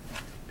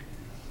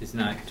 It's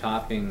not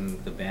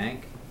topping the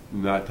bank?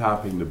 Not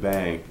topping the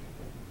bank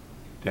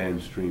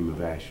downstream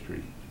of Ash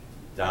Street.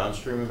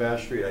 downstream of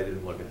Ash Street, I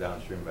didn't look at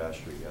downstream of Ash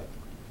Street yet.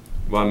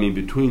 Well, I mean,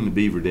 between the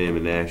beaver dam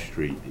and Ash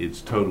Street,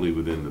 it's totally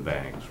within the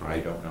banks, I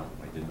right? don't know,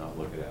 I did not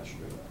look at Ash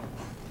Street.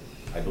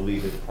 I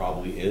believe it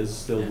probably is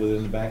still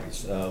within the bank,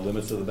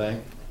 limits of the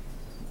bank.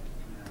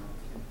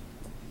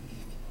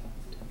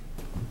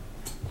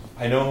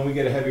 I know when we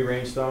get a heavy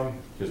rainstorm,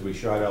 because we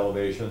shot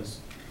elevations,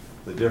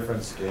 the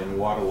difference in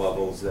water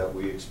levels that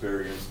we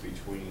experience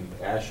between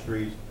Ash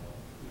Street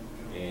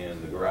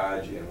and the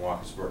garage and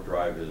Walker's Brook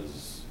Drive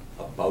is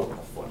about a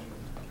foot.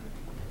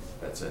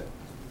 That's it.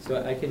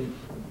 So I can,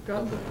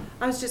 Go.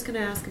 I was just gonna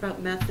ask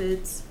about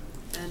methods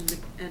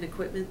and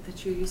equipment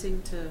that you're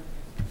using to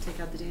take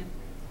out the dam.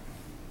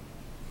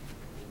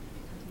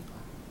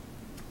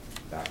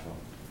 Backhoe.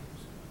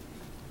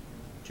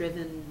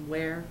 Driven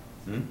where?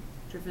 Hmm?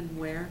 Driven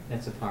where?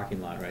 that's a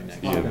parking lot right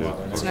next Yeah, to it.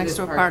 well, It's next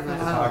to a parking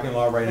There's a lot. parking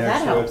lot right Well, next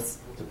that to it. helps.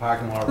 It's a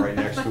parking lot right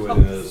next to it,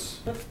 and there's,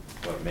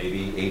 what,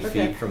 maybe 8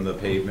 Okay. feet from the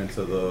pavement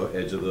to the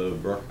edge of the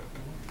brook?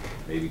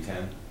 Maybe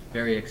 10?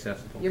 Very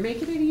accessible. You're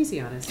making it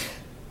easy on us.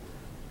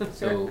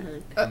 So,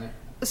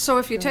 So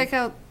if you Go ahead. take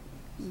out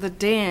the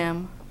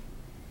dam,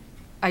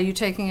 are you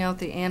taking out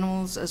the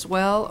animals as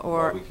well, Well,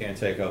 or? we can't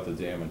take out the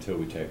dam until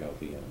we take out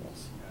the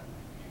animals.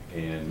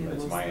 And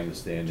it's my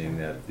understanding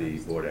that the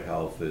Board of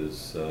Health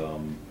is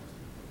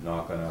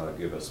not gonna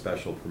give a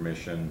special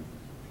permission.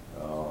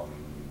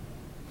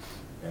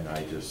 And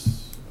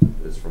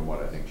it's from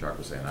what I think Chuck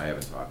was saying, I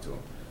haven't talked to him.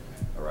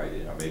 All right,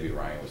 maybe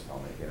Ryan was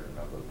telling me, I can't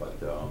remember, but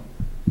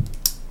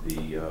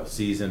the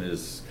season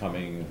is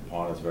coming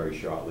upon us very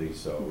shortly,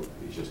 so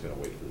he's just gonna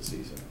wait for the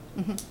season.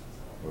 Mhm.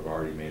 We've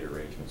already made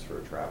arrangements for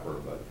a trapper,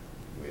 but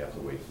we have to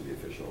wait for the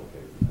official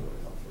okay from the Board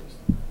of Health first.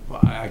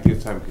 Well, I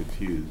guess I'm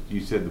confused.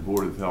 You said the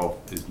Board of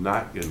Health is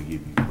not gonna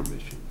give you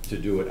permission. To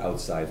do it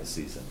outside the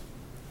season.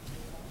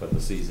 But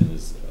the season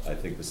is, I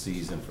think the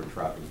season for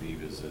trapping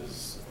beavers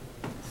is,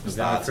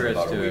 starts in November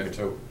about a week or 1st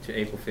two. to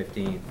April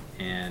 15th,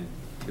 and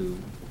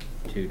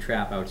to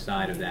trap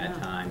outside of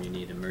that time, you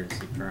need an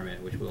emergency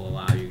permit, which will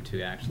allow you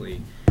to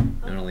actually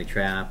not only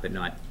trap, but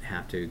not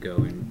have to go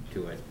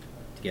into it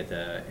to get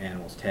the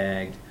animals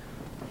tagged,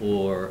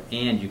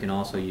 and you can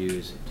also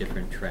use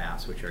different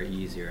traps, which are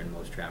easier, and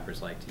most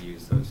trappers like to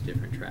use those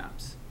different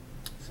traps.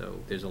 So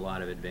there's a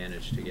lot of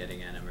advantage to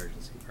getting an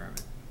emergency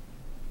permit.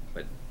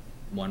 But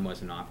one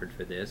wasn't offered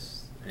for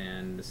this,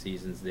 and the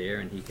season's there,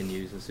 and he can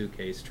use a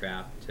suitcase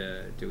trap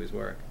to do his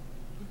work.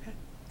 Okay.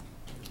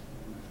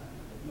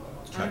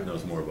 Chuck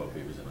knows more about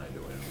beavers than I do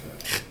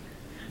anyway.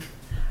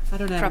 I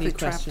don't have Probably any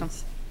trapped 'em.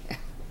 questions.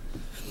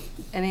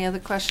 Any other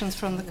questions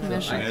from the I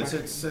commission? mean,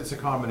 it's a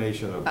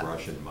combination of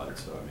brush and mud,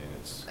 so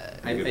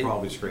I mean, you could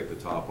probably scrape the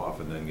top off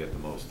and then get the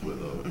most with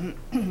a,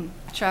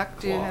 Chuck,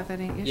 do you Claw. have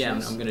any issues? Yeah,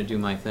 I'm gonna do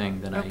my thing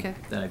that Okay.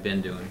 I've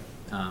been doing.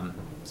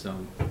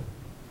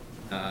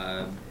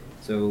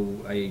 So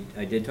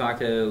I did talk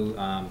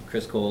to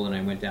Chris Cole, and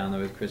I went down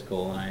there with Chris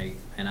Cole,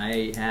 and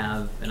I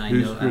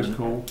Who's know Chris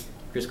Cole?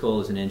 Chris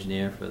Cole is an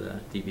engineer for the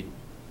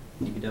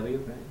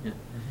DPW, right? Yeah.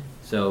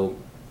 So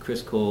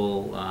Chris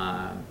Cole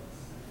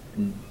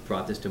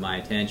brought this to my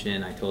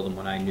attention. I told him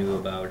what I knew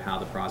about how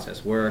the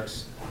process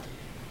works,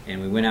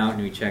 and we went out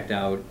and we checked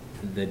out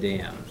the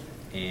dam.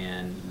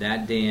 And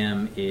that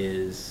dam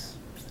is,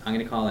 I'm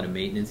going to call it a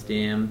maintenance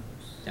dam.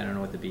 I don't know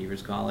what the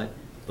beavers call it,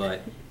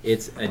 but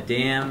it's a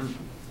dam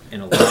in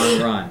a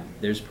long run.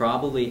 There's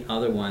probably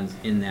other ones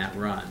in that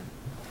run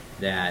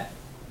that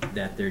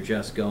they're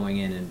just going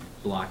in and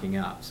blocking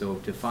up. So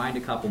to find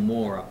a couple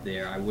more up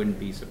there, I wouldn't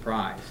be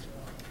surprised.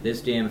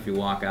 This dam, if you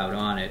walk out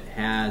on it,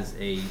 has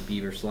a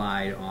beaver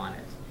slide on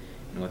it.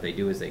 And what they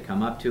do is they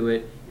come up to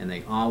it, and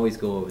they always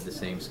go over the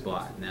same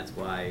spot. And that's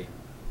why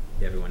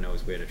everyone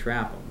knows where to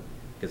trap them,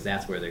 because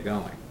that's where they're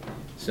going.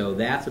 So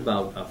that's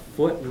about a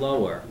foot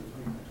lower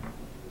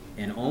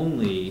and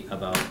only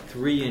about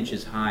 3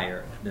 inches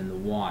higher than the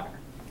water.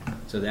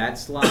 So that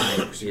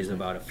slide is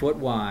about a foot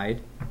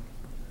wide,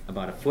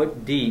 about a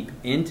foot deep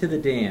into the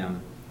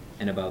dam,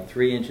 and about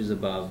 3 inches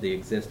above the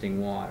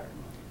existing water.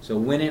 So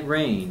when it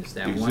rains,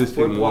 that 1 foot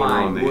Existing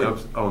water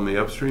wide on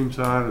the upstream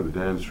side or the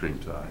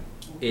downstream side?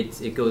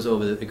 it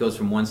goes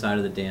from one side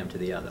of the dam to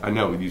the other. I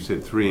know, but you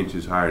said 3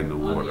 inches higher than the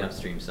water. On the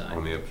upstream side.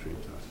 On the upstream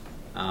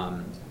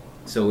side.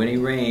 So any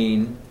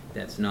rain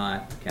that's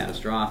not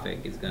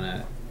catastrophic is going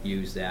to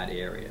use that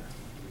area.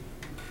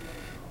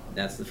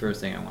 That's the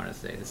first thing I want to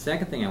say. The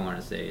second thing I want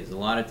to say is a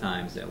lot of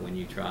times that when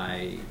you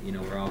try,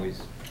 we're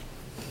always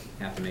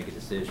have to make a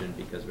decision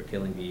because we're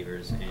killing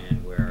beavers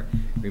and we're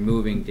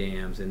removing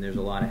dams, and there's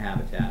a lot of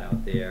habitat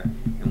out there.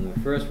 And when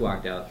we first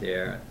walked out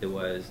there, there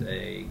was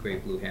a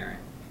great blue heron.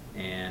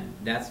 And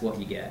that's what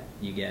you get.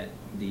 You get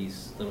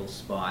these little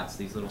spots,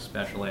 these little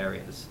special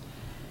areas.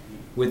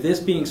 With this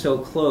being so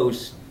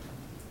close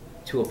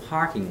to a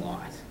parking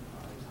lot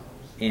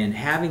and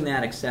having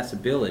that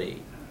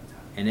accessibility,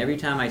 and every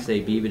time I say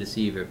beaver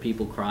deceiver,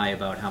 people cry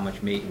about how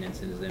much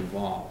maintenance is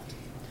involved.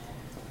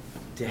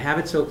 To have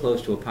it so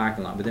close to a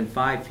parking lot, within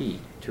 5 feet,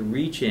 to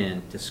reach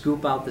in, to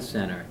scoop out the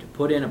center, to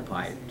put in a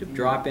pipe, to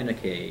drop in a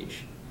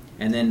cage,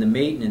 and then the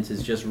maintenance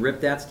is just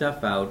rip that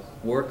stuff out,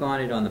 work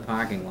on it on the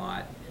parking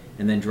lot,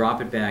 and then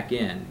drop it back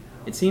in.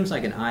 It seems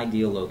like an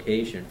ideal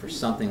location for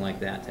something like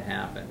that to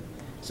happen.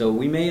 So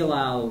we may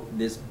allow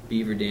this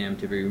beaver dam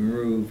to be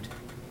removed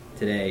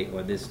today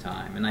or this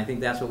time, and I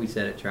think that's what we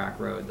said at Track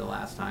Road the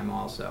last time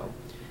also.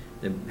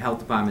 The health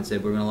department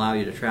said we're going to allow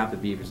you to trap the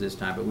beavers this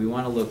time, but we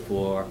want to look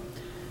for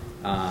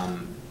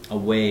a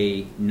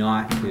way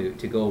not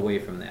to go away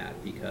from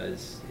that,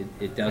 because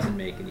it doesn't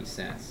make any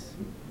sense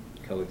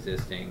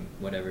coexisting,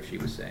 whatever she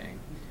was saying.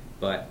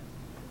 But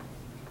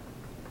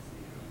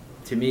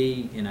to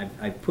me, and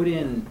I put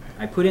in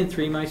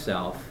 3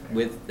 myself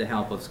with the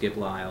help of Skip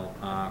Lyle,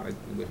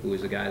 who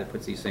is the guy that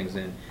puts these things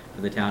in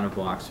for the town of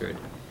Boxford,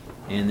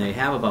 and they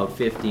have about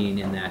 15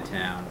 in that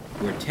town,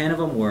 where 10 of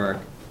them work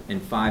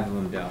and 5 of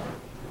them don't.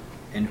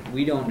 And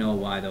we don't know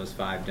why those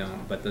 5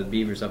 don't, but the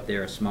beavers up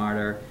there are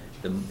smarter.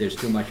 There's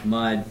too much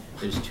mud,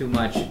 there's too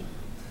much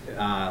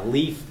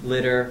leaf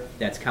litter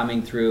that's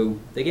coming through.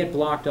 They get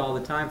blocked all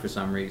the time for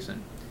some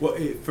reason. Well,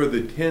 for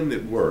the 10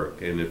 that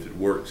work, and if it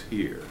works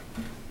here,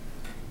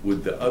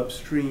 would the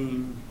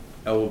upstream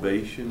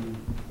elevation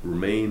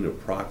remain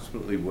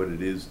approximately what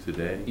it is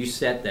today? You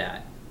set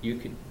that.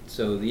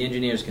 So the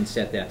engineers can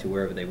set that to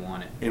wherever they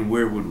want it. And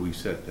where would we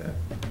set that?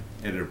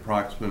 At an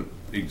approximate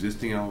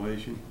existing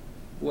elevation?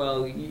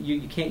 Well,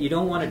 you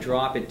don't want to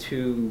drop it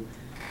too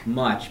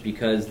much,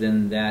 because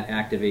then that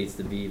activates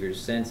the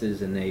beaver's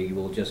senses and they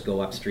will just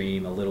go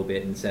upstream a little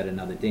bit and set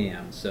another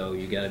dam. So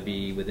you got to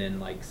be within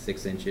like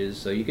 6 inches.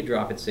 So you could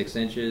drop it 6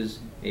 inches,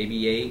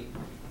 maybe 8,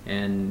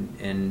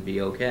 and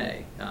be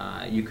okay.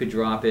 You could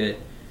drop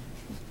it.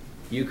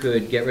 You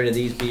could get rid of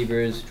these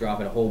beavers,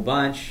 drop it a whole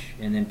bunch,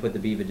 and then put the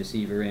beaver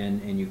deceiver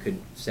in, and you could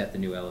set the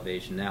new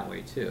elevation that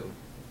way too.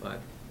 But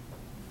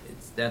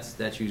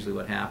that's usually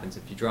what happens.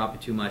 If you drop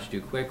it too much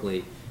too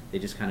quickly, they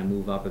just kind of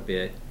move up a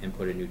bit and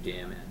put a new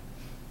dam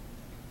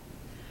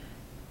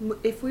in.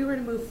 If we were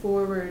to move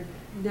forward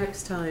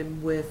next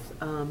time with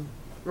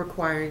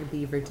requiring a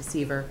beaver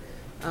deceiver,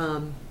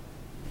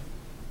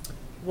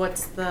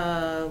 what's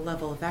the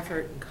level of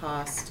effort and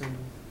cost,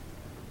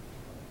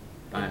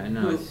 and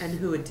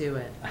who would do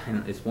it?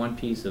 It's one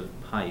piece of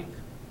pipe,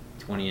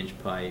 20-inch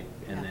pipe,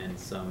 and then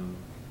some.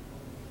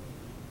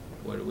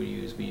 What do we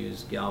use? We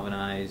use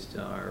galvanized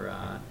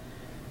or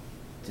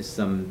just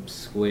some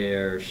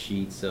square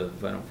sheets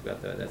of, I don't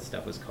forget what that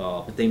stuff was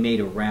called, but they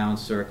made a round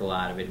circle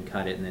out of it and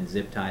cut it and then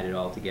zip tied it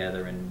all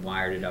together and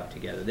wired it up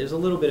together. There's a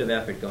little bit of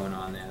effort going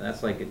on there.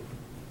 That's like a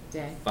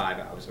day, 5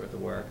 hours worth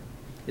of work.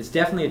 It's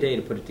definitely a day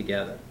to put it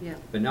together, yeah,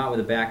 but not with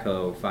a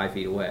backhoe 5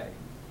 feet away.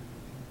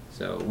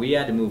 So we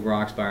had to move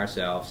rocks by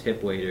ourselves,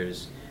 hip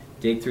waders,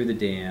 dig through the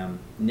dam.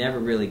 Never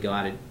really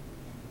got it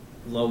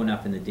low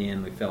enough in the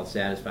dam we felt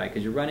satisfied,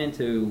 because you run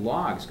into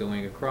logs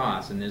going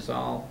across, and there's a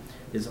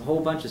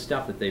whole bunch of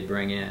stuff that they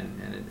bring in,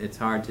 and it's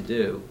hard to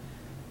do.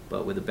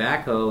 But with a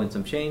backhoe and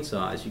some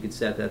chainsaws, you could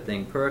set that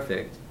thing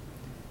perfect,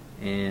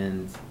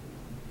 and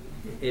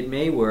it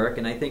may work.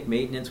 And I think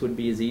maintenance would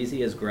be as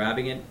easy as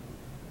grabbing it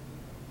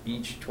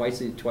twice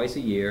a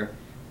year,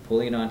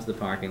 pulling it onto the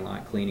parking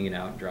lot, cleaning it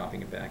out, and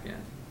dropping it back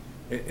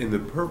in. And the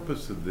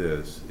purpose of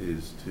this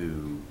is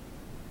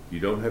you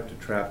don't have to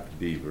trap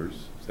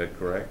beavers, is that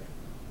correct?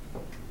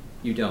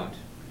 You don't,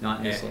 not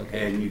in this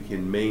location. And you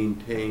can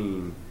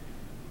maintain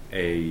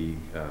a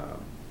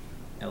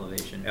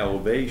elevation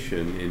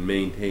and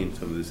maintain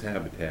some of this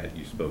habitat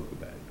you spoke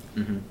about.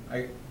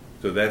 Mm-hmm.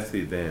 So that's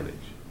the advantage.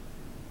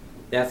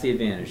 That's the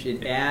advantage.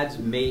 It adds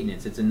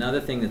maintenance. It's another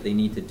thing that they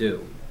need to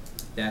do.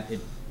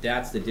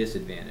 That's the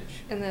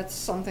disadvantage. And that's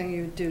something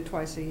you do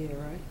twice a year,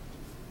 right?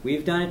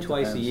 We've done it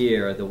twice a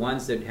year. The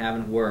ones that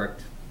haven't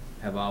worked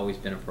have always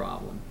been a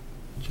problem.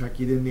 Chuck,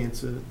 you didn't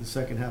answer the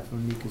second half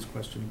of Mika's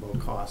question about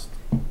cost.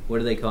 What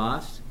do they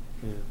cost?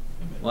 Yeah.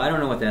 Well, I don't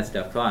know what that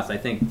stuff costs. I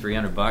think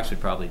 $300 would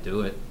probably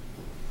do it.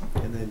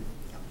 And then,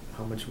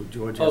 how much would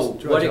George? Oh,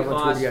 George, what how it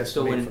much would you costs?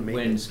 So estimate for when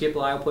maintenance? Skip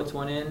Lyle puts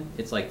one in,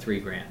 it's like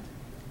 $3,000,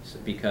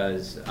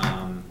 because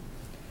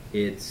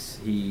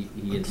he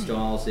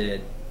installs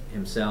it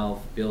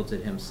himself, builds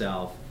it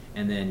himself,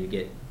 and then you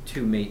get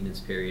 2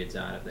 maintenance periods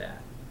out of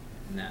that,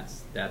 and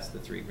that's the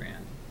 $3,000.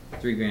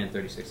 $3,000,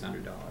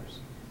 $3,600,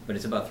 but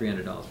it's about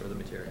 $300 for the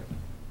material.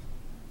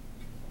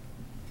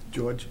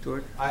 George?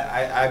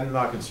 I'm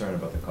not concerned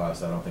about the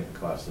cost. I don't think the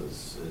cost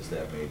is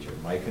that major.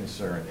 My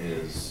concern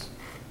is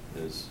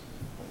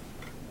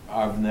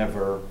I've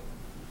never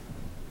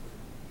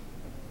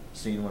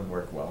seen one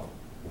work well.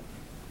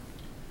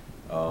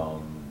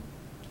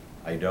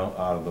 I don't,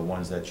 out of the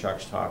ones that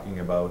Chuck's talking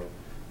about,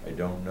 I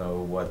don't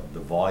know what the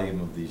volume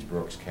of these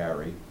brooks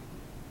carry.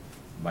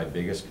 My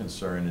biggest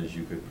concern is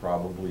you could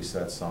probably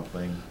set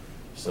something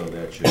so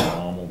that your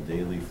normal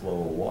daily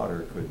flow of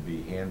water could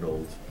be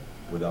handled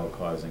without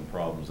causing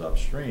problems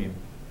upstream.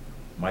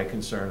 My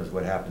concern is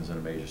what happens in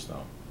a major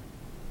storm.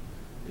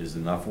 Is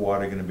enough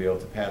water going to be able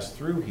to pass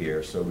through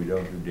here so we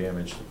don't do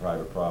damage to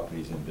private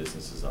properties and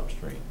businesses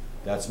upstream?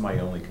 That's my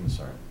only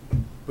concern.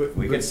 But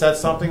We could set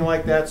something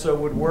like that so it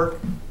would work,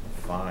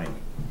 fine.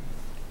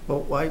 But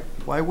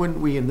why wouldn't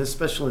we,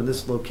 especially in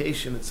this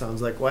location, it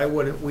sounds like, why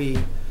wouldn't we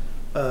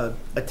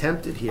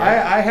attempt it here?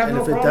 I have no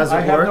problem. And if it doesn't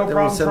I have work, no then we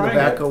problem send the trying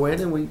it. backhoe in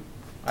and we,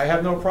 I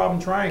have no problem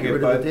trying Get it,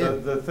 rid of but the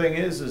dam. the thing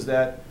is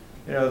that,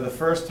 you know, the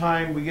first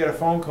time we get a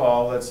phone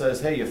call that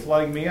says, hey, you're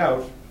flooding me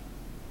out,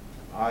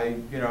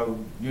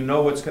 you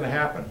know what's gonna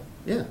happen.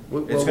 yeah.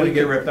 It's gonna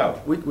get ripped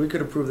out. We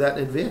could approve that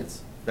in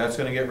advance. That's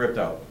gonna get ripped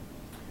out.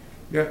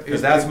 Yeah,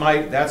 Because that's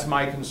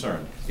my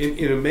concern.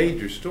 in a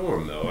major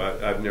storm, though,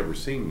 I've never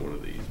seen one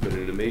of these, but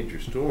in a major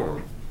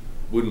storm,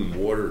 wouldn't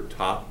water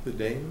top the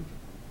dam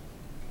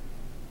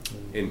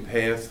and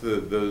pass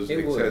those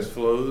It would. excess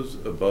flows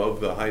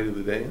above the height of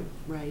the dam?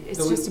 Right, it's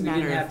So just a we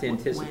matter didn't have of to when.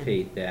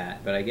 anticipate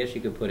that, but I guess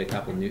you could put a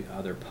couple new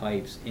other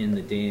pipes in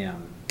the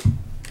dam.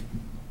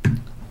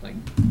 Like,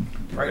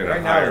 Right At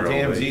a now, higher the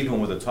dam's elevation.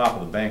 even with the top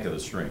of the bank of the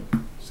stream.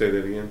 Say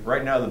that again?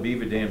 Right now, the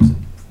Beaver Dam's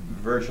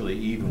virtually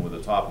even with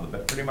the top of the,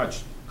 pretty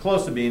much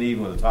close to being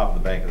even with the top of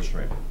the bank of the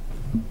stream.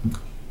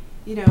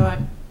 You know,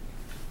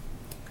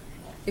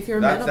 if you're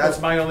amenable.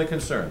 That's my only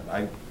concern.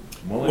 I'm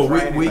willing Well,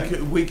 to try we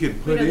anything.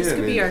 could put know, in, this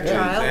could be our and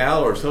trial.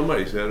 Al or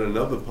somebody said,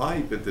 another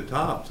pipe at the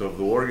top, so if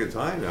the water gets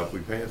high enough, we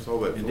pass all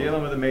that You're flow.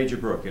 dealing with a major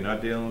brook, you're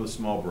not dealing with a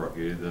small brook.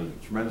 The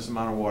tremendous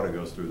amount of water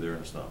goes through there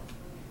and stuff.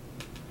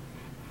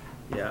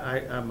 Yeah,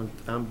 I'm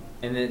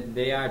and then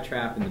they are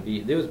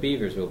trapping those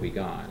beavers will be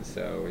gone,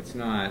 so it's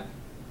not.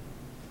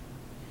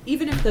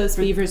 Even if those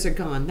beavers are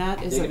gone,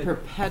 that is They're a gonna-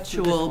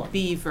 perpetual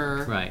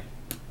beaver Right.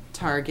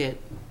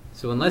 target.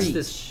 So unless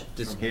Reach.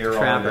 this From here all the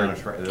way down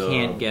trapper to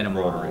can't get them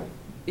Rotary. all,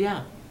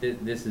 Yeah,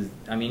 this is,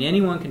 I mean,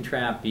 anyone can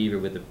trap beaver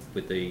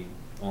with the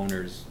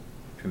owner's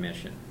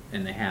permission,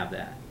 and they have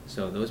that.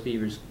 So those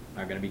beavers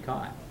are gonna be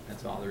caught.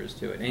 That's all there is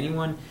to it.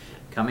 Anyone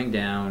coming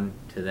down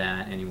to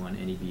that,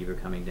 any beaver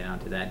coming down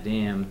to that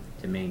dam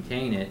to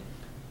maintain it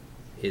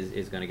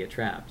is gonna get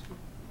trapped.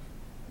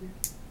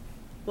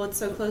 well, it's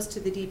so close to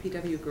the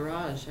DPW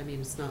garage, I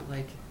mean, it's not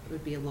like it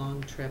would be a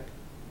long trip.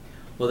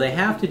 Well, they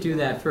have to do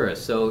that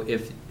first. So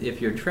if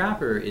your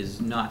trapper is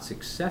not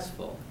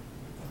successful,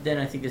 Then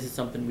I think this is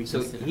something we so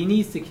consider. he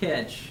needs to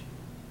catch,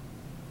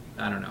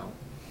 I don't know.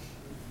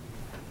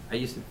 I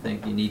used to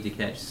think you need to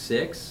catch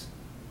 6,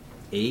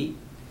 8,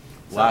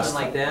 something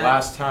like that.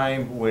 Last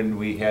time when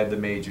we had the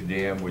major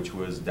dam, which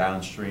was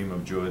downstream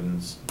of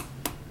Jordan's,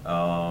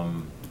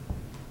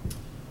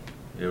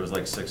 it was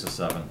like 6 or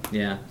 7.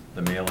 Yeah,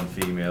 The male and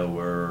female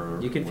were.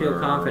 you can feel were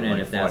confident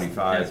like if that's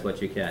 45,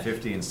 what you catch.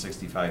 50 and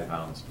 65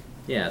 pounds.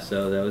 Yeah,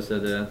 so those are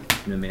the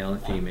male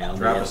and female.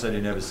 Trapper said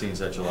he'd never seen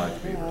such a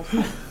large beaver.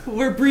 Yeah.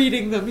 We're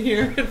breeding them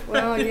here.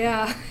 Well,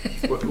 yeah.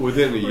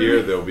 Within a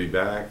year, they'll be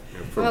back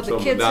from Well, the some,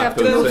 kids not have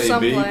to the move same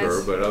beaver,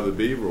 someplace. but other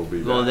beaver will be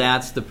back. Well,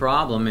 that's the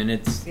problem, and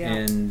it's Yeah.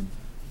 and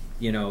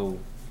you know,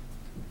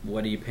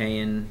 what are you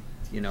paying?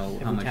 You know,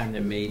 how Every much time the they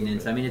move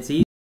maintenance? it. I mean, it's easy.